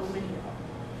out the window,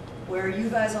 where you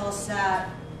guys all sat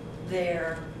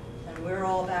there and we're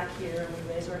all back here and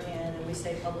we raise our hand and we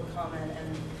say public comment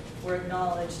and we're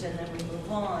acknowledged and then we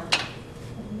move on,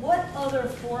 what other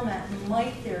format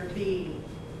might there be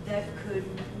that could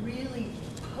really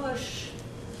push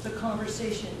the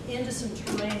conversation into some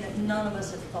terrain that none of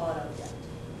us have thought of yet?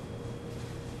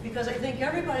 Because I think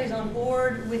everybody's on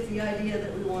board with the idea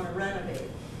that we want to renovate,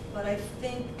 but I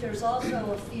think there's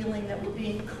also a feeling that we're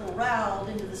being corralled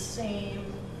into the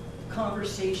same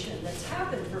conversation that's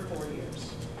happened for 4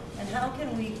 years. And how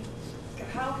can we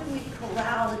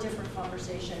corral a different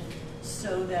conversation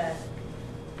so that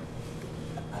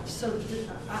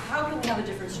how can we have a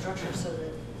different structure so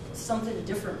that something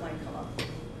different might come up?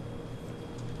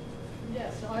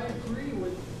 Yes, I agree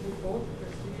with both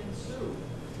Christy and Sue.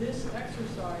 This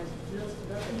exercise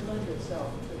doesn't lend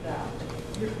itself to that.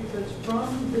 Because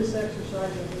from this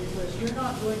exercise of these lists, you're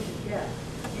not going to get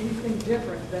anything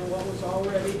different than what was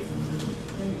already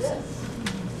in this.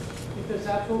 Because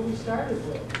that's what we started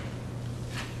with.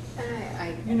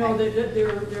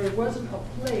 There wasn't a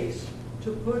place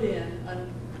to put in,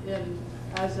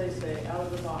 as they say,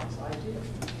 out-of-the-box idea.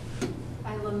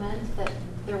 I lament that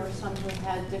there were some who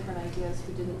had different ideas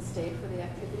who didn't stay for the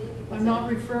activity. I'm not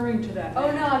referring to that. Oh,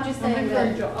 no, I'm just saying I'm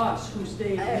referring to us who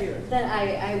stayed here. Then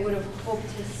I would have hoped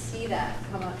to see that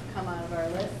come out of our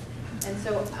list. And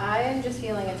so I am just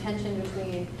feeling a tension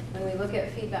between when we look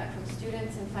at feedback from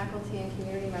students and faculty and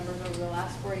community members over the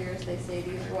last 4 years, they say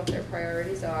these are what their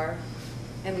priorities are.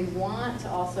 And we want to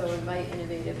also invite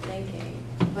innovative thinking,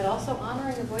 but also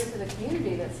honoring the voice of the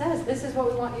community that says, this is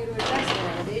what we want you to address in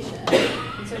renovation.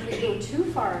 And so if we go too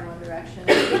far in one direction,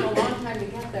 it will take a long time to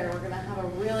get there. We're going to have a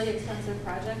really expensive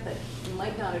project that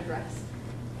might not address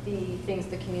the things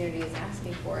the community is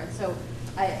asking for. And so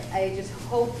I just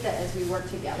hope that as we work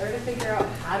together to figure out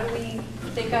how do we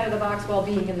think out of the box while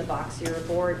being in the box. You're a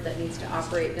board that needs to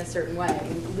operate in a certain way. I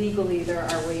mean, legally, there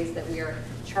are ways that we are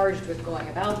charged with going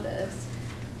about this,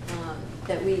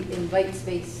 that we invite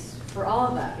space for all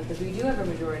of that, because we do have a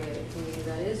majority of the community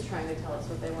that is trying to tell us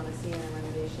what they want to see in a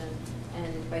renovation.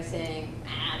 And by saying,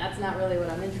 that's not really what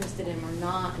I'm interested in, we're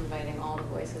not inviting all the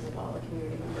voices of all the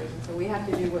community members. And so we have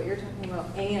to do what you're talking about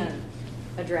and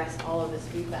address all of this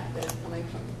feedback that is coming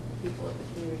from people of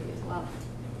the community as well.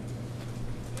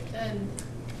 And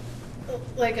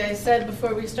like I said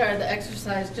before we started the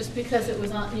exercise, just because it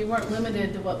was on, you weren't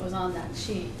limited to what was on that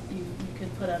sheet. You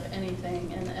could put up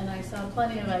anything, and I saw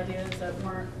plenty of ideas that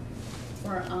weren't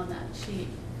on that sheet.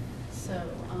 So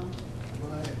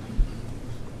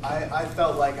I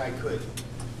felt like I could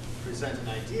present an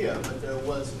idea, but there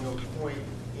was no point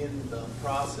in the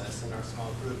process in our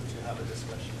small group to have a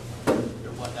discussion about it.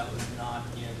 That was not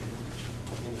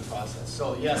in the process.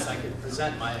 So yes, I could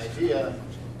present my idea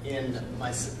in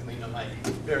my, my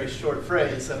very short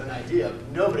phrase of an idea.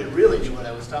 Nobody really knew what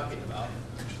I was talking about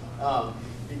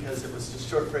because it was just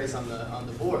short phrase on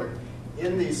the board.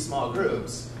 In these small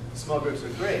groups are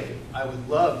great. I would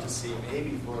love to see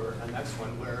maybe for a next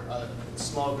one where a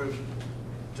small group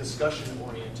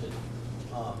discussion-oriented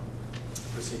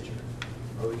procedure,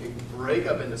 or we could break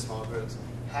up into small groups,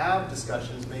 have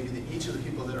discussions, maybe that each of the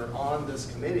people that are on this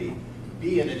committee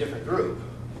be in a different group,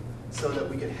 so that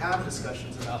we could have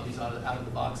discussions about these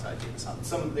out-of-the-box ideas.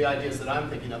 Some of the ideas that I'm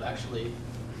thinking of actually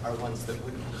are ones that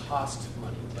wouldn't cost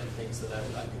money, but things that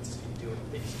I could see doing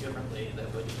things differently that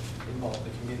would involve the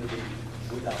community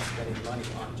without spending money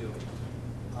on doing.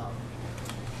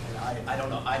 And I don't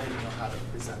know, I didn't know how to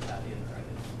present that either.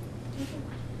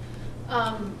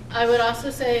 I would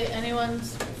also say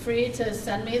anyone's free to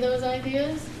send me those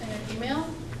ideas in an email,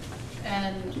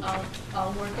 and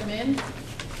I'll work them in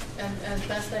as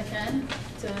best I can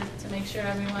to make sure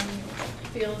everyone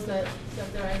feels that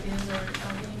their ideas are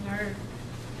being heard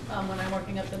when I'm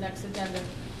working up the next agenda.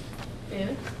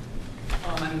 David?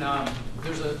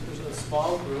 There's a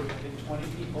small group, I think 20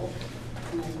 people,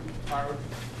 who are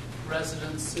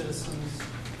residents, citizens,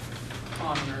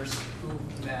 commoners who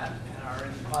met and are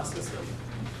in the process of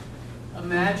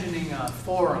imagining a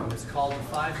forum. It's called the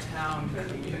Five-Town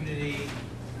Community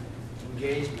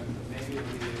Engagement, but maybe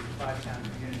it'll be the Five-Town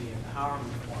Community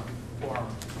Empowerment Forum.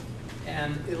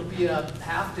 And it'll be a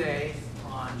half day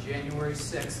on January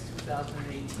 6th,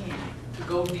 2018, to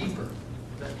go deeper,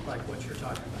 like what you're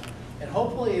talking about. And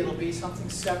hopefully it'll be something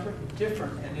separate and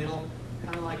different, and it'll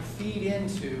kind of like feed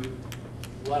into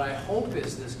what I hope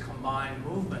is this combined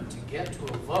movement to get to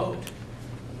a vote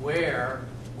where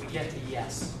we get to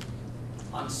yes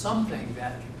on something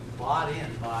that can be bought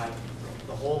in by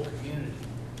the whole community,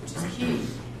 which is key.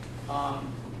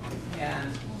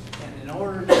 And in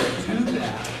order to do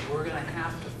that, we're going to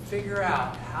have to figure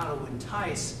out how to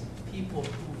entice people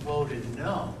who voted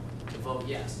no to vote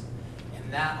yes.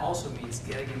 And that also means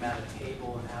getting them at a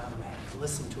table and having them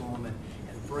listen to them and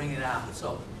bring it out.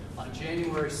 So on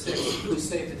January 6th, we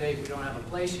save the date, we don't have a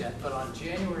place yet, but on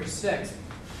January 6th,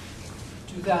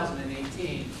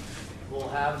 2018, we'll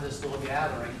have this little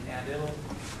gathering, and it'll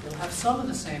have some of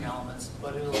the same elements,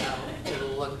 but it'll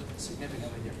look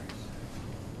significantly different.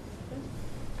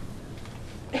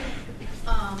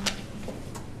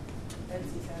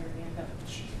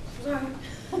 Sorry.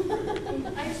 I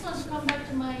just want to come back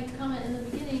to my comment in the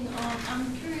beginning.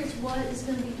 I'm curious what is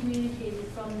going to be communicated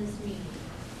from this meeting,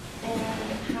 and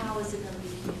how is it going to be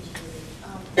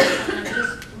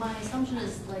communicated? My assumption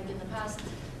is, like in the past,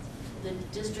 the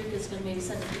district is going to maybe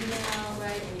send an email,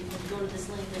 right, and you can go to this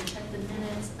link and check the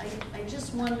minutes. I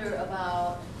just wonder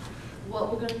about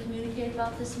what we're going to communicate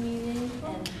about this meeting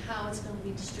and how it's going to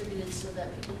be distributed so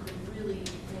that people could really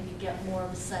maybe get more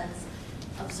of a sense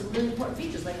of some really important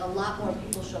features. Like a lot more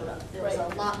people showed up. There was a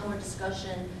lot more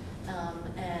discussion,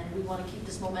 and we want to keep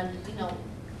this momentum,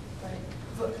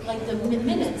 for, like the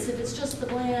minutes, if it's just the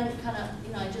bland kind of,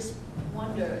 I just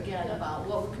wonder again about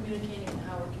what we're communicating and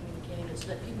how we're communicating it so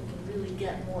that people can really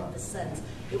get more of a sense.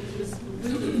 It was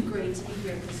really great to be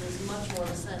here because there's much more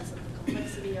of a sense of the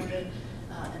complexity of it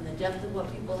and the depth of what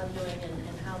people are doing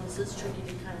and how this is tricky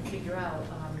to kind of figure out.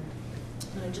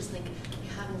 And I just think we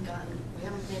haven't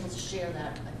been able to share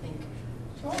that, I think,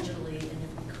 digitally, and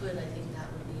if we could, I think that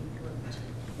would be important.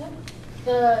 Yep.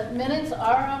 The minutes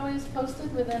are always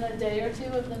posted within a day or two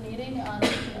of the meeting on the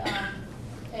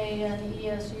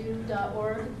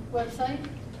anesu.org website.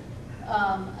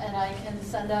 And I can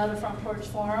send out a Front Porch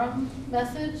Forum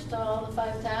message to all the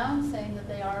 5 towns saying that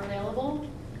they are available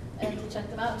and to check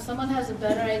them out. If someone has a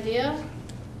better idea,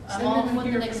 I'm all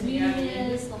when the next meeting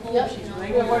is, the whole,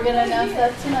 we're going to announce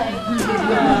that tonight.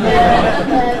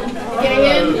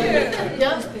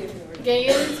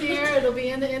 Gayan is here. It'll be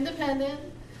in the Independent.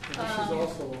 This is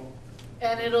also,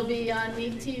 and it'll be on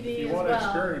Meet TV if you as want to well.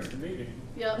 experience the meeting.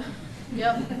 Yep.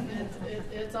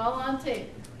 It's all on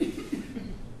tape. I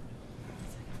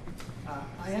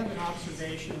have an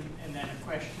observation and then a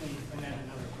question and then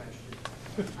another question.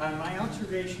 My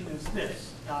observation is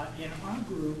this. In our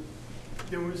group,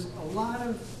 there was a lot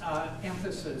of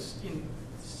emphasis in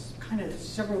kind of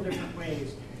several different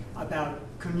ways about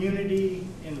community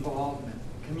involvement,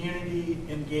 community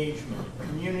engagement,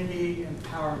 community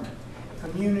empowerment,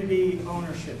 community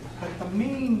ownership. But the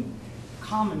main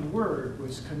common word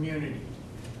was community.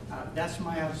 That's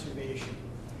my observation.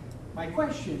 My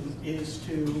question is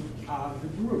to the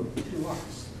group, to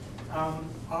us.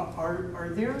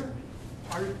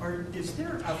 is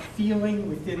there a feeling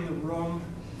within the room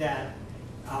that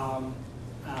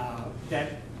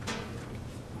that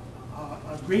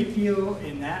a great deal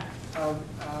in that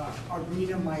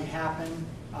arena might happen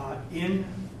in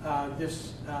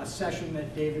this session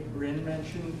that David Brin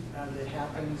mentioned that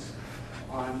happens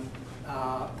on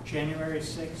January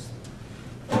 6th?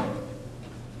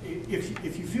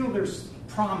 If you feel there's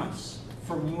promise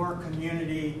for more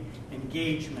community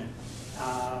engagement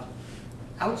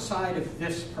outside of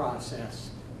this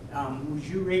process, would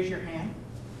you raise your hand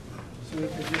so we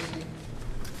could just see?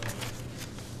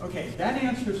 Okay, that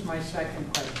answers my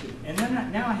second question. And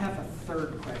then now I have a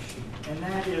third question, and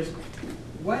that is,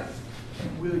 what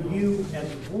will you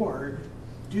as a board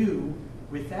do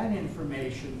with that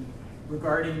information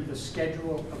regarding the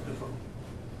schedule of the vote?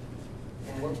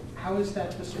 And how is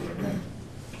that decision made?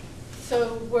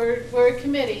 So we're a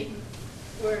committee,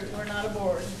 we're not a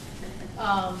board,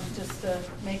 just to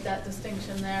make that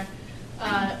distinction there.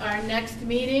 Our next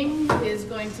meeting is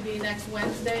going to be next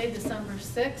Wednesday, December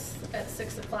 6th at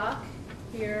 6 o'clock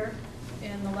here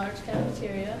in the large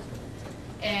cafeteria.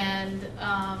 And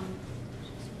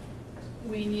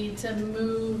we need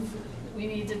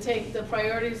to take the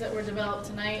priorities that were developed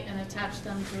tonight and attach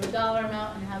them to a dollar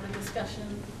amount and have a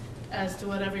discussion as to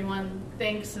what everyone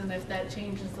thinks, and if that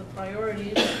changes the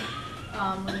priorities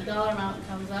when the dollar amount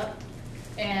comes up,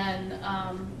 and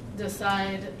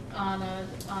decide on a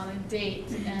date.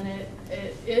 And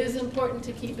it is important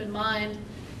to keep in mind,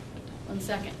 one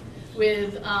second,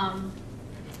 with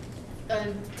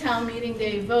a town meeting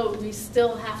day vote, we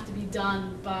still have to be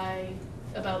done by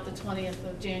about the 20th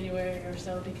of January or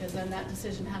so, because then that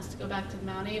decision has to go back to the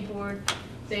Mount A board.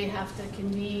 They have to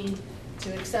convene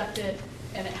to accept it,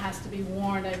 and it has to be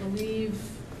warned, I believe,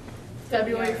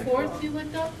 February 4th, you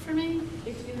looked up for me?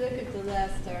 If you look at the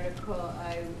last article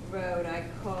I wrote, I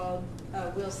called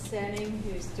Will Senning,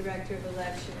 who's Director of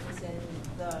Elections,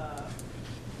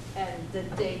 and the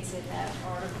dates in that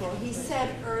article. He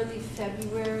said early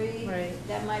February. Right.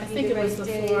 That might I be think the it was right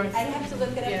the date. 4th. I'd have to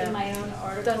look it up Yeah. in my own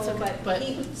article, That's okay, but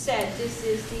he said this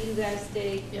is the last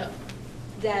date Yep.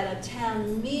 that a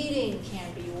town meeting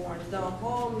can be warned, the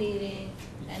whole meeting,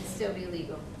 and still be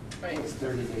legal. Right. It's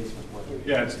 30 days before.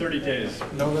 Yeah, it's 30 days.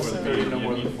 No less before than the 30, meeting. no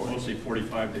more You than need 40. Mostly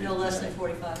 45 days. No less than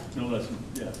 45? No less than,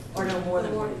 yeah. Or no more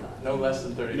than 45? No less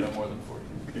than 30, no more than 40.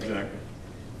 Exactly.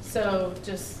 So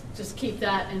just keep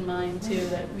that in mind too,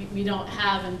 that we don't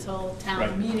have until town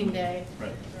Right. meeting day.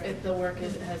 Right. The work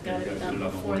has got to be done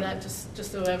before that,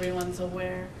 just so everyone's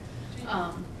aware.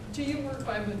 Do you work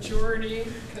by majority,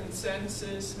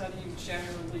 consensus? How do you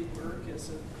generally work as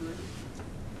a group?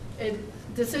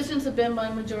 Decisions have been by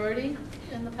majority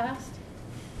in the past.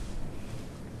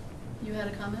 You had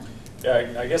a comment?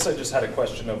 Yeah, I guess I just had a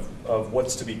question of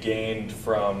what's to be gained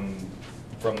from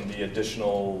the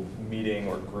additional meeting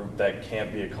or group that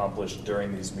can't be accomplished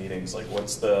during these meetings. Like,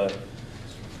 what's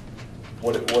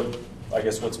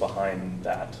behind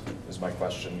that is my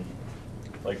question.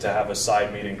 Like, to have a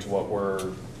side meeting to what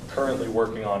we're currently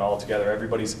working on all together.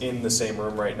 Everybody's in the same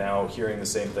room right now, hearing the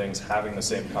same things, having the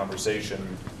same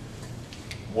conversation.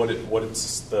 What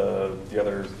is the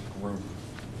other group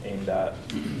aimed at,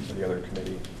 or the other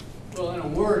committee? Well, in a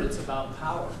word, it's about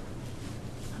power.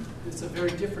 It's a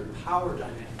very different power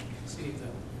dynamic. See, the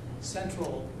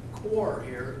central core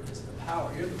here is the power.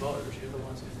 You're the voters. You're the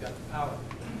ones who've got the power.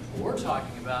 What we're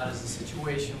talking about is a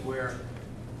situation where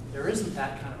there isn't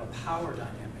that kind of a power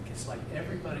dynamic. It's like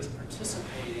everybody's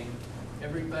participating.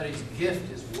 Everybody's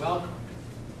gift is welcomed.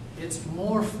 It's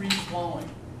more free-flowing.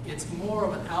 It's more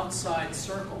of an outside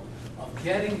circle of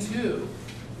getting to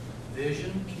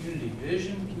vision,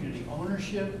 community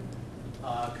ownership,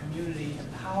 community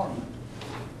empowerment,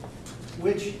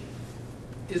 which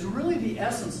is really the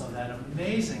essence of that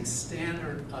amazing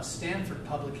Stanford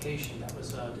publication that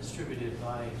was distributed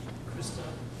by Krista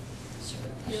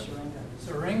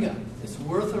Syringa. It's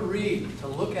worth a read to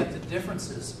look at the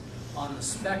differences on the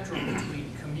spectrum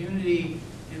between community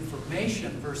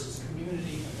information versus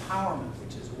community empowerment,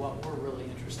 which is what we're really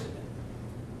interested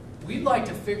in. We'd like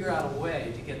to figure out a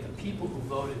way to get the people who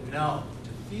voted no to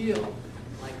feel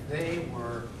like they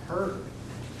were heard,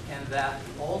 and that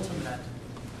the ultimate,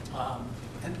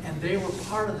 and they were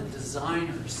part of the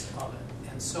designers of it.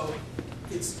 And so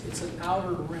it's an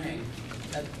outer ring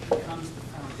that becomes the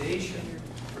foundation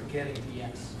for getting to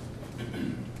yes.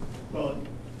 Well,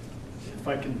 if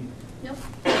I can Yep.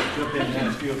 jump in and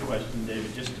ask you a question,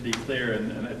 David, just to be clear,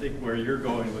 and I think where you're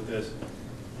going with this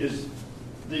is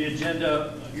the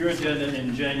agenda, your agenda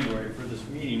in January for this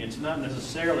meeting. It's not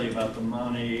necessarily about the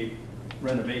Mount A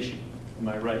renovation. Am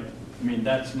I right? I mean,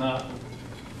 that's not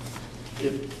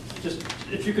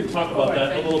if you could talk about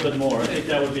that a little bit more, I think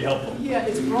that would be helpful. Yeah,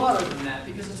 it's broader than that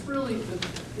because it's really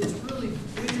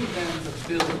bigger than the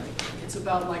building. It's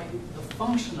about like the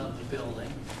function of the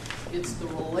building. It's the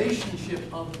relationship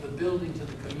of the building to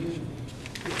the community.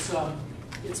 It's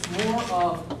more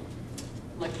of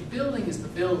like the building is the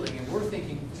building, and we're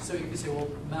thinking. So you can say, well,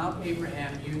 Mount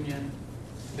Abraham Union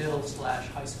Middle /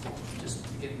 High School, just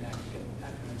getting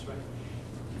acronyms right.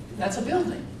 That's a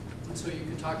building, and so you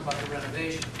can talk about the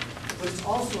renovation. But it's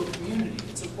also a community.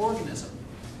 It's an organism,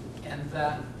 and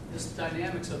that this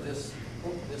dynamics of this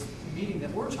meeting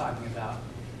that we're talking about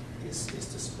is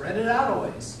to spread it out a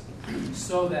ways,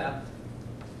 so that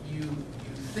you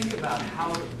think about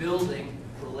how the building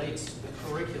relates to the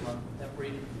curriculum, that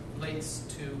relates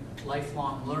to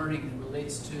lifelong learning, that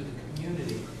relates to the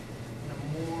community in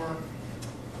a more.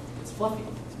 It's fluffy.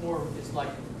 It's like,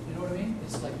 you know what I mean?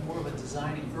 It's like more of a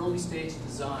designing, early stage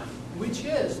design, which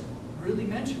is really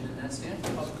mentioned in that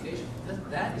Stanford publication.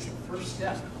 That is the first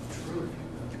step of true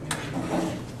community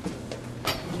planning.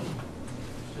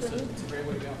 It's a great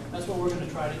way to go. That's what we're going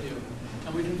to try to do.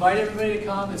 And we'd invite everybody to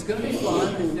come. It's going to be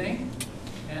fun, I think.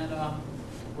 And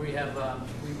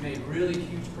we've made really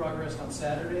huge progress on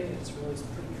Saturday. It's really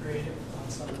pretty creative on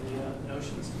some of the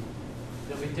notions.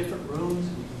 There'll be different rooms,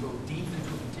 and you can go deep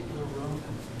into a particular room,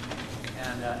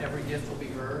 and every gift will be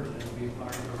heard, and it'll be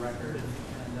part of the record.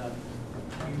 And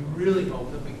we really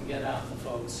hope that we can get out the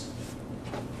folks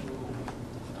who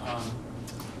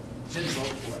didn't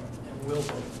vote for it and will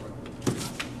vote for it.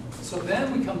 So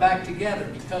then we come back together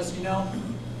because, you know,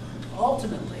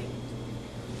 ultimately,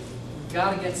 we've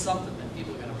got to get something that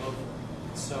people are going to vote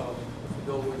for. So if we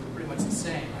go with pretty much the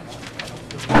same, I don't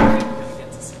feel like we're going to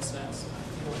get to success. I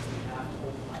feel like we have to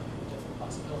open up to a different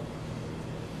possibility.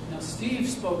 Now, Steve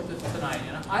spoke tonight,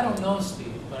 and I don't know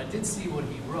Steve, but I did see what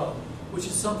he wrote, which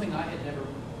is something I had never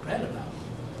read about.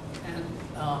 And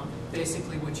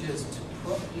basically, which is to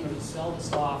sell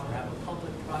this off or have a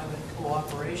public-private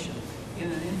cooperation in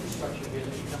an infrastructure here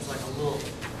that becomes like a little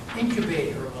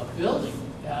incubator of a building.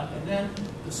 And then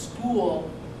the school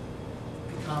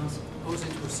goes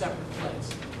into a separate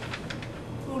place.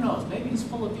 Who knows? Maybe he's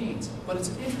full of beans. But it's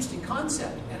an interesting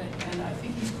concept, and I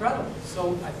think he's credible.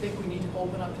 So I think we need to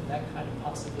open up to that kind of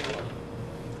possibility.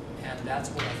 And that's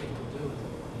what I think we'll do with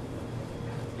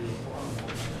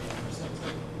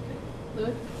it.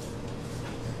 Louis?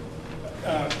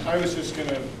 I was just going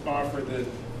to offer that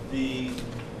the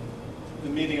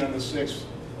meeting on the 6th,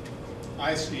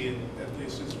 I see it, at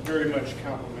least, is very much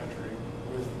complementary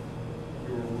with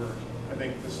your work. I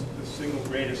think the single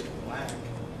greatest lack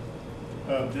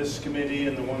of this committee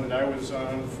and the one that I was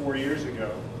on 4 years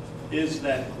ago is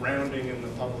that grounding in the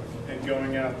public and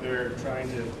going out there trying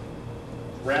to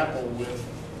grapple with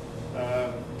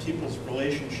people's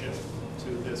relationship to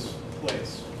this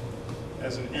place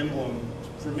as an emblem.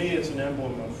 For me, it's an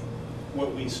emblem of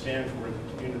what we stand for in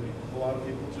the community. A lot of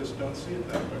people just don't see it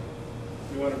that way.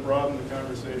 We want to broaden the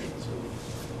conversation so we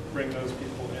bring those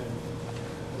people in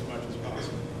as much as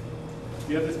possible.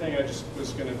 The other thing I just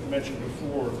was going to mention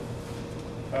before,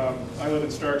 I live in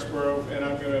Starksboro, and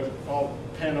I'll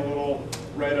pen a little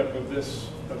write-up of this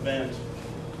event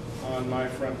on my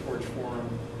front porch forum.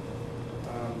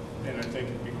 And I think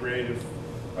it'd be great if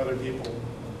other people,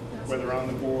 whether on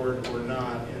the board or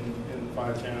not, in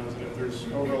 5 towns, and if there's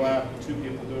overlap, 2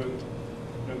 people do it,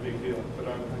 no big deal. But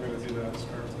I'm going to do that in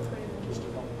Starksboro, just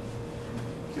to help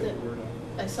get the word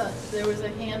out. I saw there was a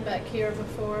hand back here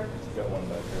before. Got one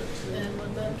back here too. And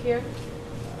one back here.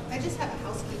 I just have a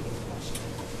housekeeping question.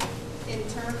 In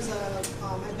terms of,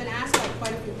 I've been asked by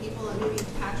quite a few people, and maybe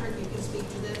Patrick, you can speak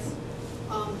to this.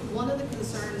 One of the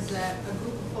concerns that a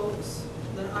group of folks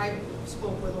that I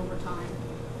spoke with over time,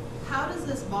 how does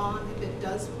this bond,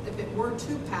 if it were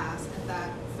to pass at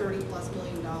that $30+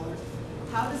 million,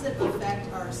 how does it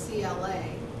affect our CLA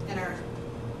and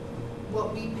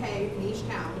what we pay in each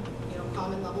town,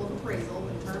 common level of appraisal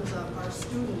in terms of our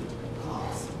student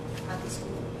costs at the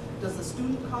school? Does the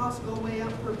student cost go way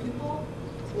up per pupil?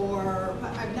 Or,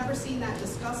 I've never seen that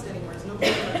discussed anywhere.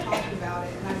 Nobody's ever talked about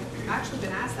it. And I've actually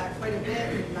been asked that quite a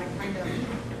bit, and I kind of,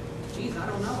 geez, I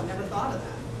don't know, I never thought of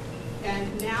that.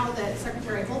 And now that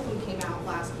Secretary Holcomb came out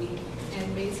last week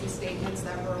and made some statements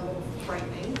that were a little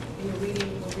frightening, and we're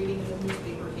reading in the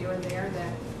newspaper here and there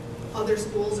that other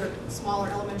schools or smaller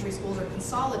elementary schools are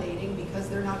consolidating because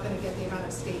they're not going to get the amount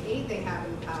of state aid they have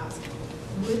in the past.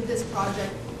 Would this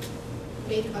project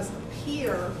make us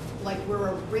appear like we're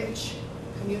a rich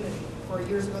community? Or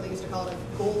years ago they used to call it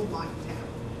a gold mine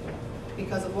town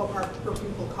because of what our per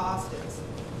pupil cost is.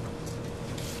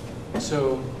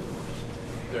 So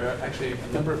there are actually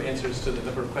a number of answers to the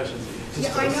number of questions that you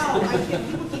just Yeah, I know. posed.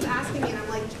 People keep asking me, and I'm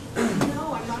like,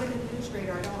 no, I'm not an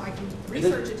administrator. I can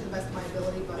research it to the best of my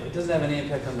ability, but. It doesn't have any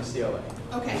impact on the CLA.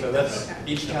 Okay. So that's, Okay.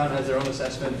 each town has their own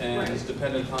assessment and Right. is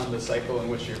dependent upon the cycle in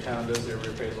which your town does their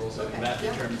reappraisals, Okay, and that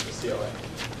yep. determines the CLA.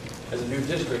 As a new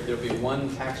district, there'll be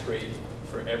one tax rate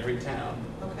for every town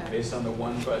Okay. based on the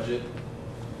one budget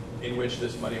in which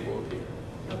this money will appear.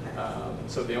 Okay.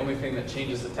 So the only thing that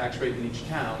changes the tax rate in each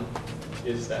town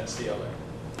is that CLA.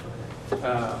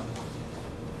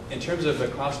 In terms of the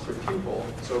cost per pupil,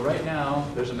 so right now,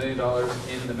 there's $1 million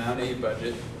in the Mount Abe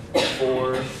budget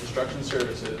for instruction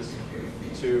services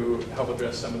to help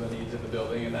address some of the needs in the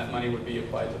building, and that money would be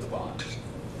applied to the bond.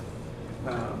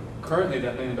 Currently,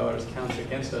 that $1 million counts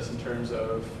against us in terms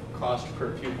of cost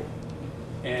per pupil.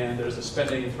 And there's a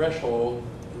spending threshold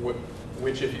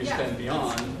which if you Yeah. spend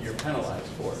beyond, you're penalized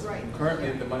for. Right.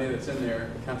 Currently, the money that's in there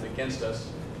counts against us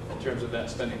in terms of that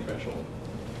spending threshold.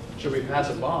 Should we pass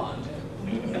a bond,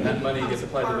 and that money gets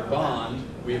applied to the bond,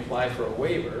 we apply for a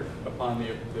waiver upon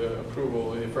the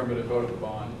approval, the affirmative vote of the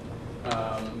bond.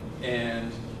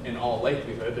 And in all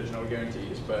likelihood, there's no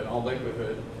guarantees, but in all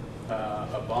likelihood,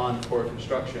 a bond for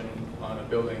construction on a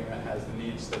building that has the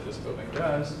needs that this building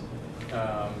does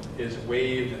is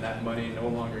waived, and that money no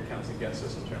longer counts against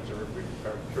us in terms of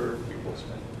our pure pupil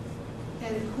spend.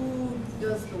 And who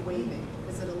does the waiving?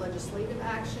 Is it a legislative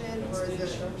action, or is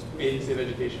it? Agency of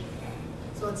Education.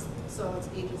 So it's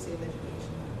Agency of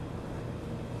Education.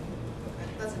 Okay,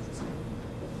 that's interesting.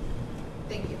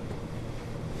 Thank you.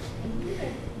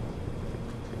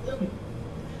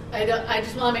 I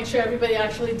just want to make sure everybody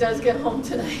actually does get home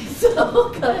tonight, so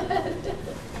go ahead.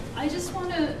 I just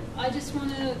want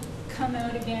to come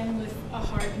out again with a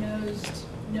hard-nosed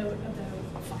note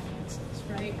about finances,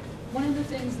 right? One of the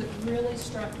things that really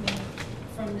struck me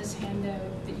from this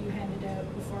handout that you handed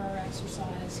out before our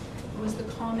exercise was the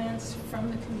comments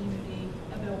from the community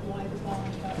about why the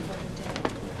bond got voted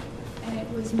down. And it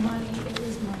was money, it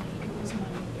was money, it was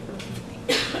money, it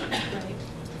was money, right?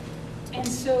 And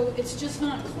so it's just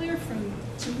not clear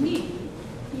to me,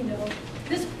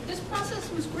 this process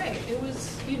was great. It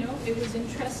was, it was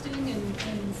interesting and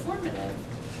informative.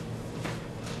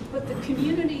 But the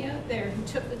community out there who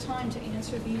took the time to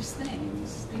answer these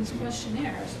things, these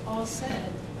questionnaires, all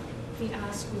said the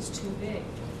ask was too big.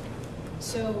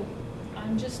 So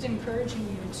I'm just encouraging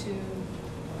you to,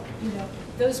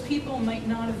 those people might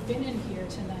not have been in here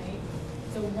tonight.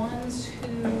 The ones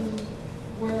who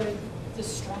were the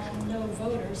strong no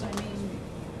voters,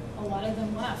 a lot of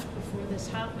them left before this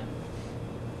happened.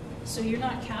 So you're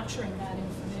not capturing that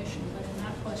information, but in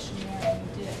that questionnaire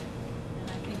you did. And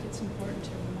I think it's important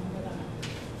to remember that.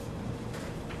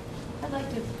 I'd like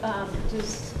to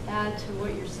just add to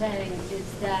what you're saying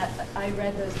is that I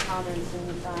read those comments in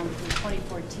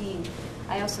 2014.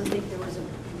 I also think there was a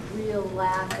real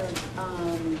lack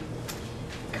of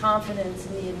confidence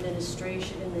in the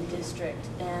administration in the district.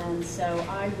 And so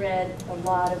I read a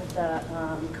lot of the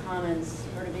comments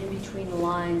sort of in between the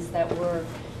lines that were,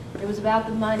 it was about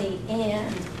the money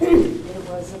and it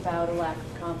was about a lack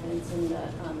of confidence in the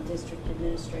district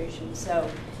administration. So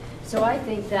I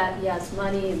think that, yes,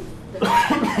 money, the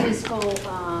fiscal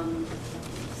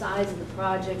size of the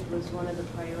project was one of the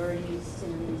priorities,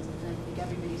 and I think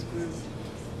everybody's group.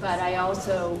 But I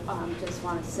also just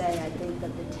want to say, I think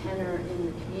that the tenor in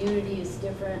the community is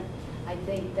different. I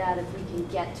think that if we can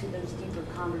get to those deeper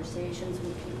conversations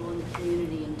with people in the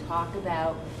community and talk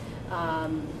about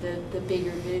the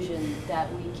bigger vision, that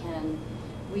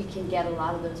we can get a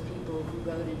lot of those people who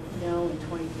voted no in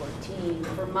 2014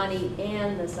 for money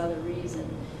and this other reason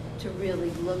to really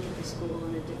look at the school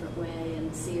in a different way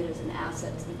and see it as an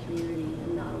asset to the community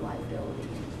and not a liability.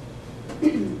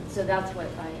 So that's what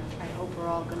I hope we're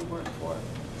all going to work for.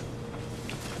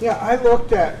 Yeah, I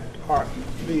looked at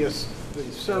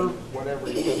whatever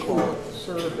you call it,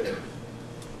 survey.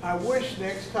 I wish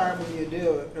next time when you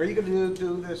do it, are you going to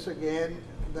do this again,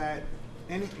 that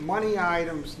any money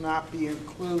items not be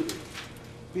included?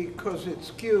 Because it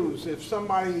skews. If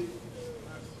somebody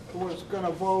was going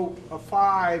to vote a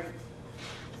 5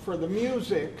 for the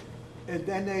music, and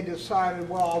then they decided,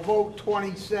 well, I'll vote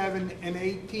 27 and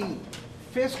 18.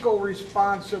 Fiscal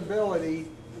responsibility,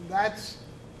 that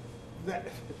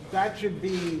should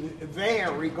be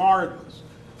there regardless.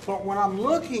 But what I'm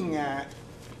looking at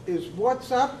is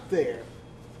what's up there.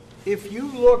 If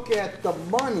you look at the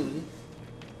money,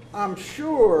 I'm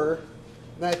sure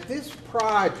that this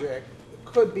project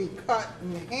could be cut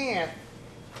in half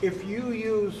if you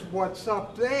use what's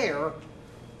up there.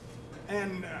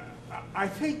 And I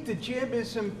think the gym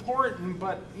is important,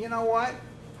 but you know what?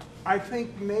 I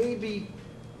think maybe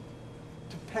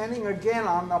to depending again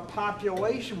on the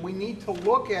population, we need to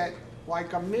look at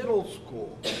like a middle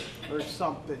school or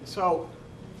something. So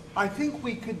I think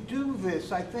we could do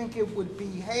this. I think it would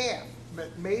be half, but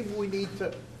maybe we need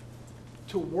to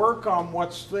work on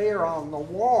what's there on the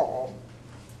wall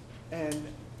and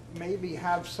maybe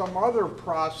have some other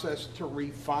process to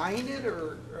refine it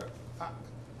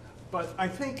but I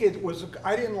think it was,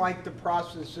 I didn't like the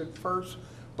process at first,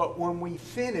 but when we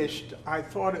finished, I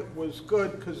thought it was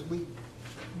good because we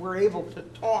were able to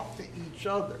talk to each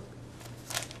other.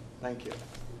 Thank you.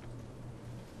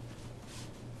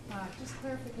 Just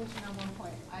clarification on one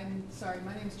point. I'm sorry,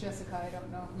 my name's Jessica. I don't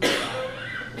know who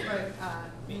you are,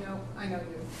 but you know, I know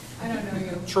you. I don't know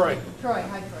you. Troy. Troy,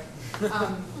 hi Troy.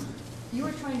 You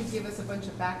were trying to give us a bunch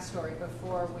of backstory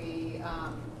before we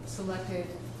selected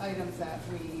items that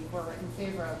we were in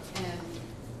favor of. And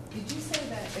did you say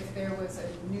that if there was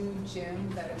a new gym,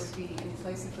 that it would be in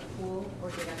place of the pool, or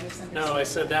did I misunderstand? No, I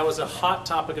said that was a hot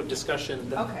topic of discussion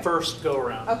the first go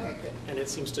around. Okay, good. And it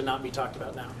seems to not be talked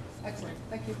about now. Excellent,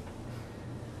 thank you.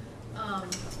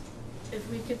 If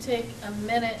we could take a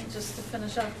minute just to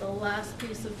finish up the last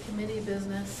piece of committee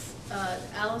business.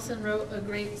 Allison wrote a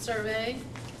great survey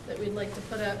that we'd like to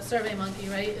put out.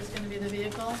 SurveyMonkey, right, is going to be the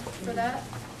vehicle for that?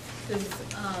 Because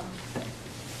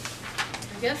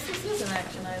I guess this is an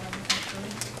action item,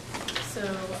 actually. So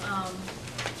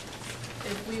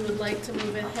if we would like to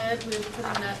move ahead with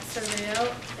putting that survey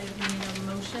out, I need a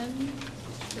motion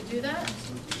to do that.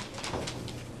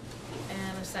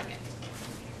 And a second.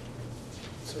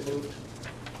 So moved.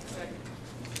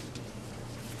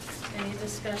 Any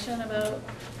discussion about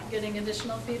getting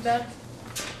additional feedback?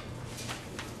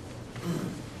 I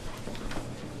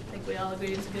think we all agree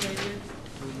it's a good idea.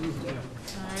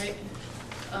 All right.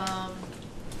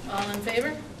 All in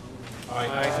favor? Aye.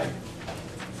 All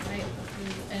right.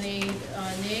 Any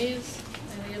nays?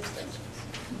 Any abstentions?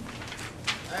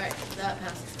 All right, that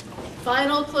passes.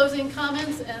 Final closing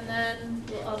comments, and then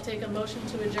I'll take a motion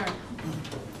to adjourn.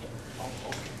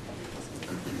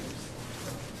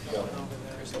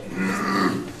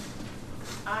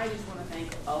 I just want to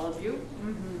thank all of you.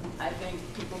 I think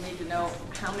people need to know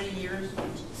how many years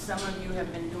some of you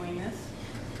have been doing this.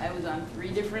 I was on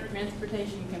 3 different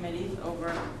transportation committees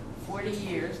over 40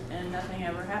 years, and nothing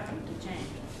ever happened to change.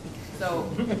 So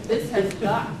this has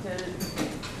got to,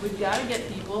 we've got to get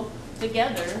people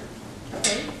together,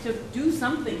 okay, to do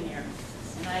something here.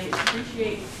 And I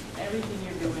appreciate everything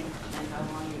you're doing and how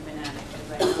long you've been at it,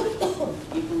 because I know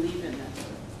you believe in this.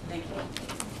 Thank you.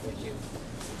 Thank you.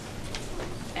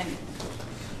 And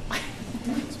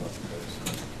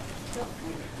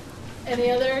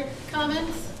any other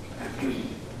comments?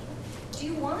 Do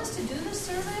you want us to do this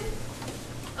survey?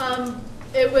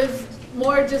 It was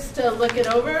more just to look it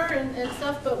over and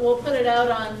stuff, but we'll put it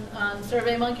out on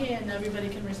SurveyMonkey and everybody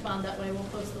can respond that way. We'll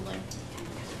post the link.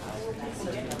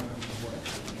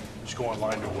 Just go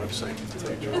online to our website.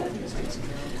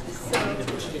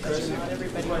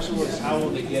 The question was, how will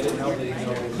they get it? How will they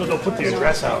know? No, they'll put the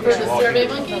address out. For the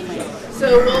SurveyMonkey?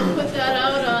 So we'll put that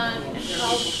out on,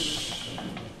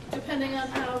 depending on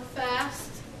how fast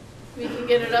we can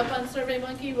get it up on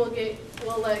SurveyMonkey,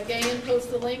 we'll let Gayan post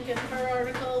the link in her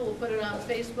article, we'll put it on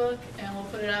Facebook, and we'll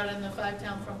put it out in the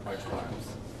 5-Town Front Porch Forums.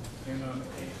 And on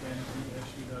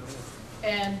AMPSU.org.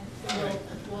 And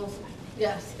we'll,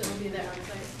 yes, it'll be there.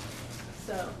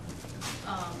 So,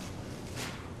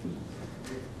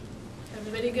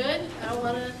 everybody good? I don't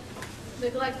want to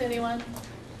neglect anyone,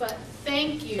 but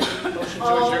thank you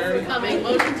all for coming.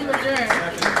 Motion to adjourn.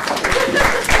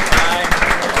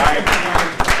 Aye.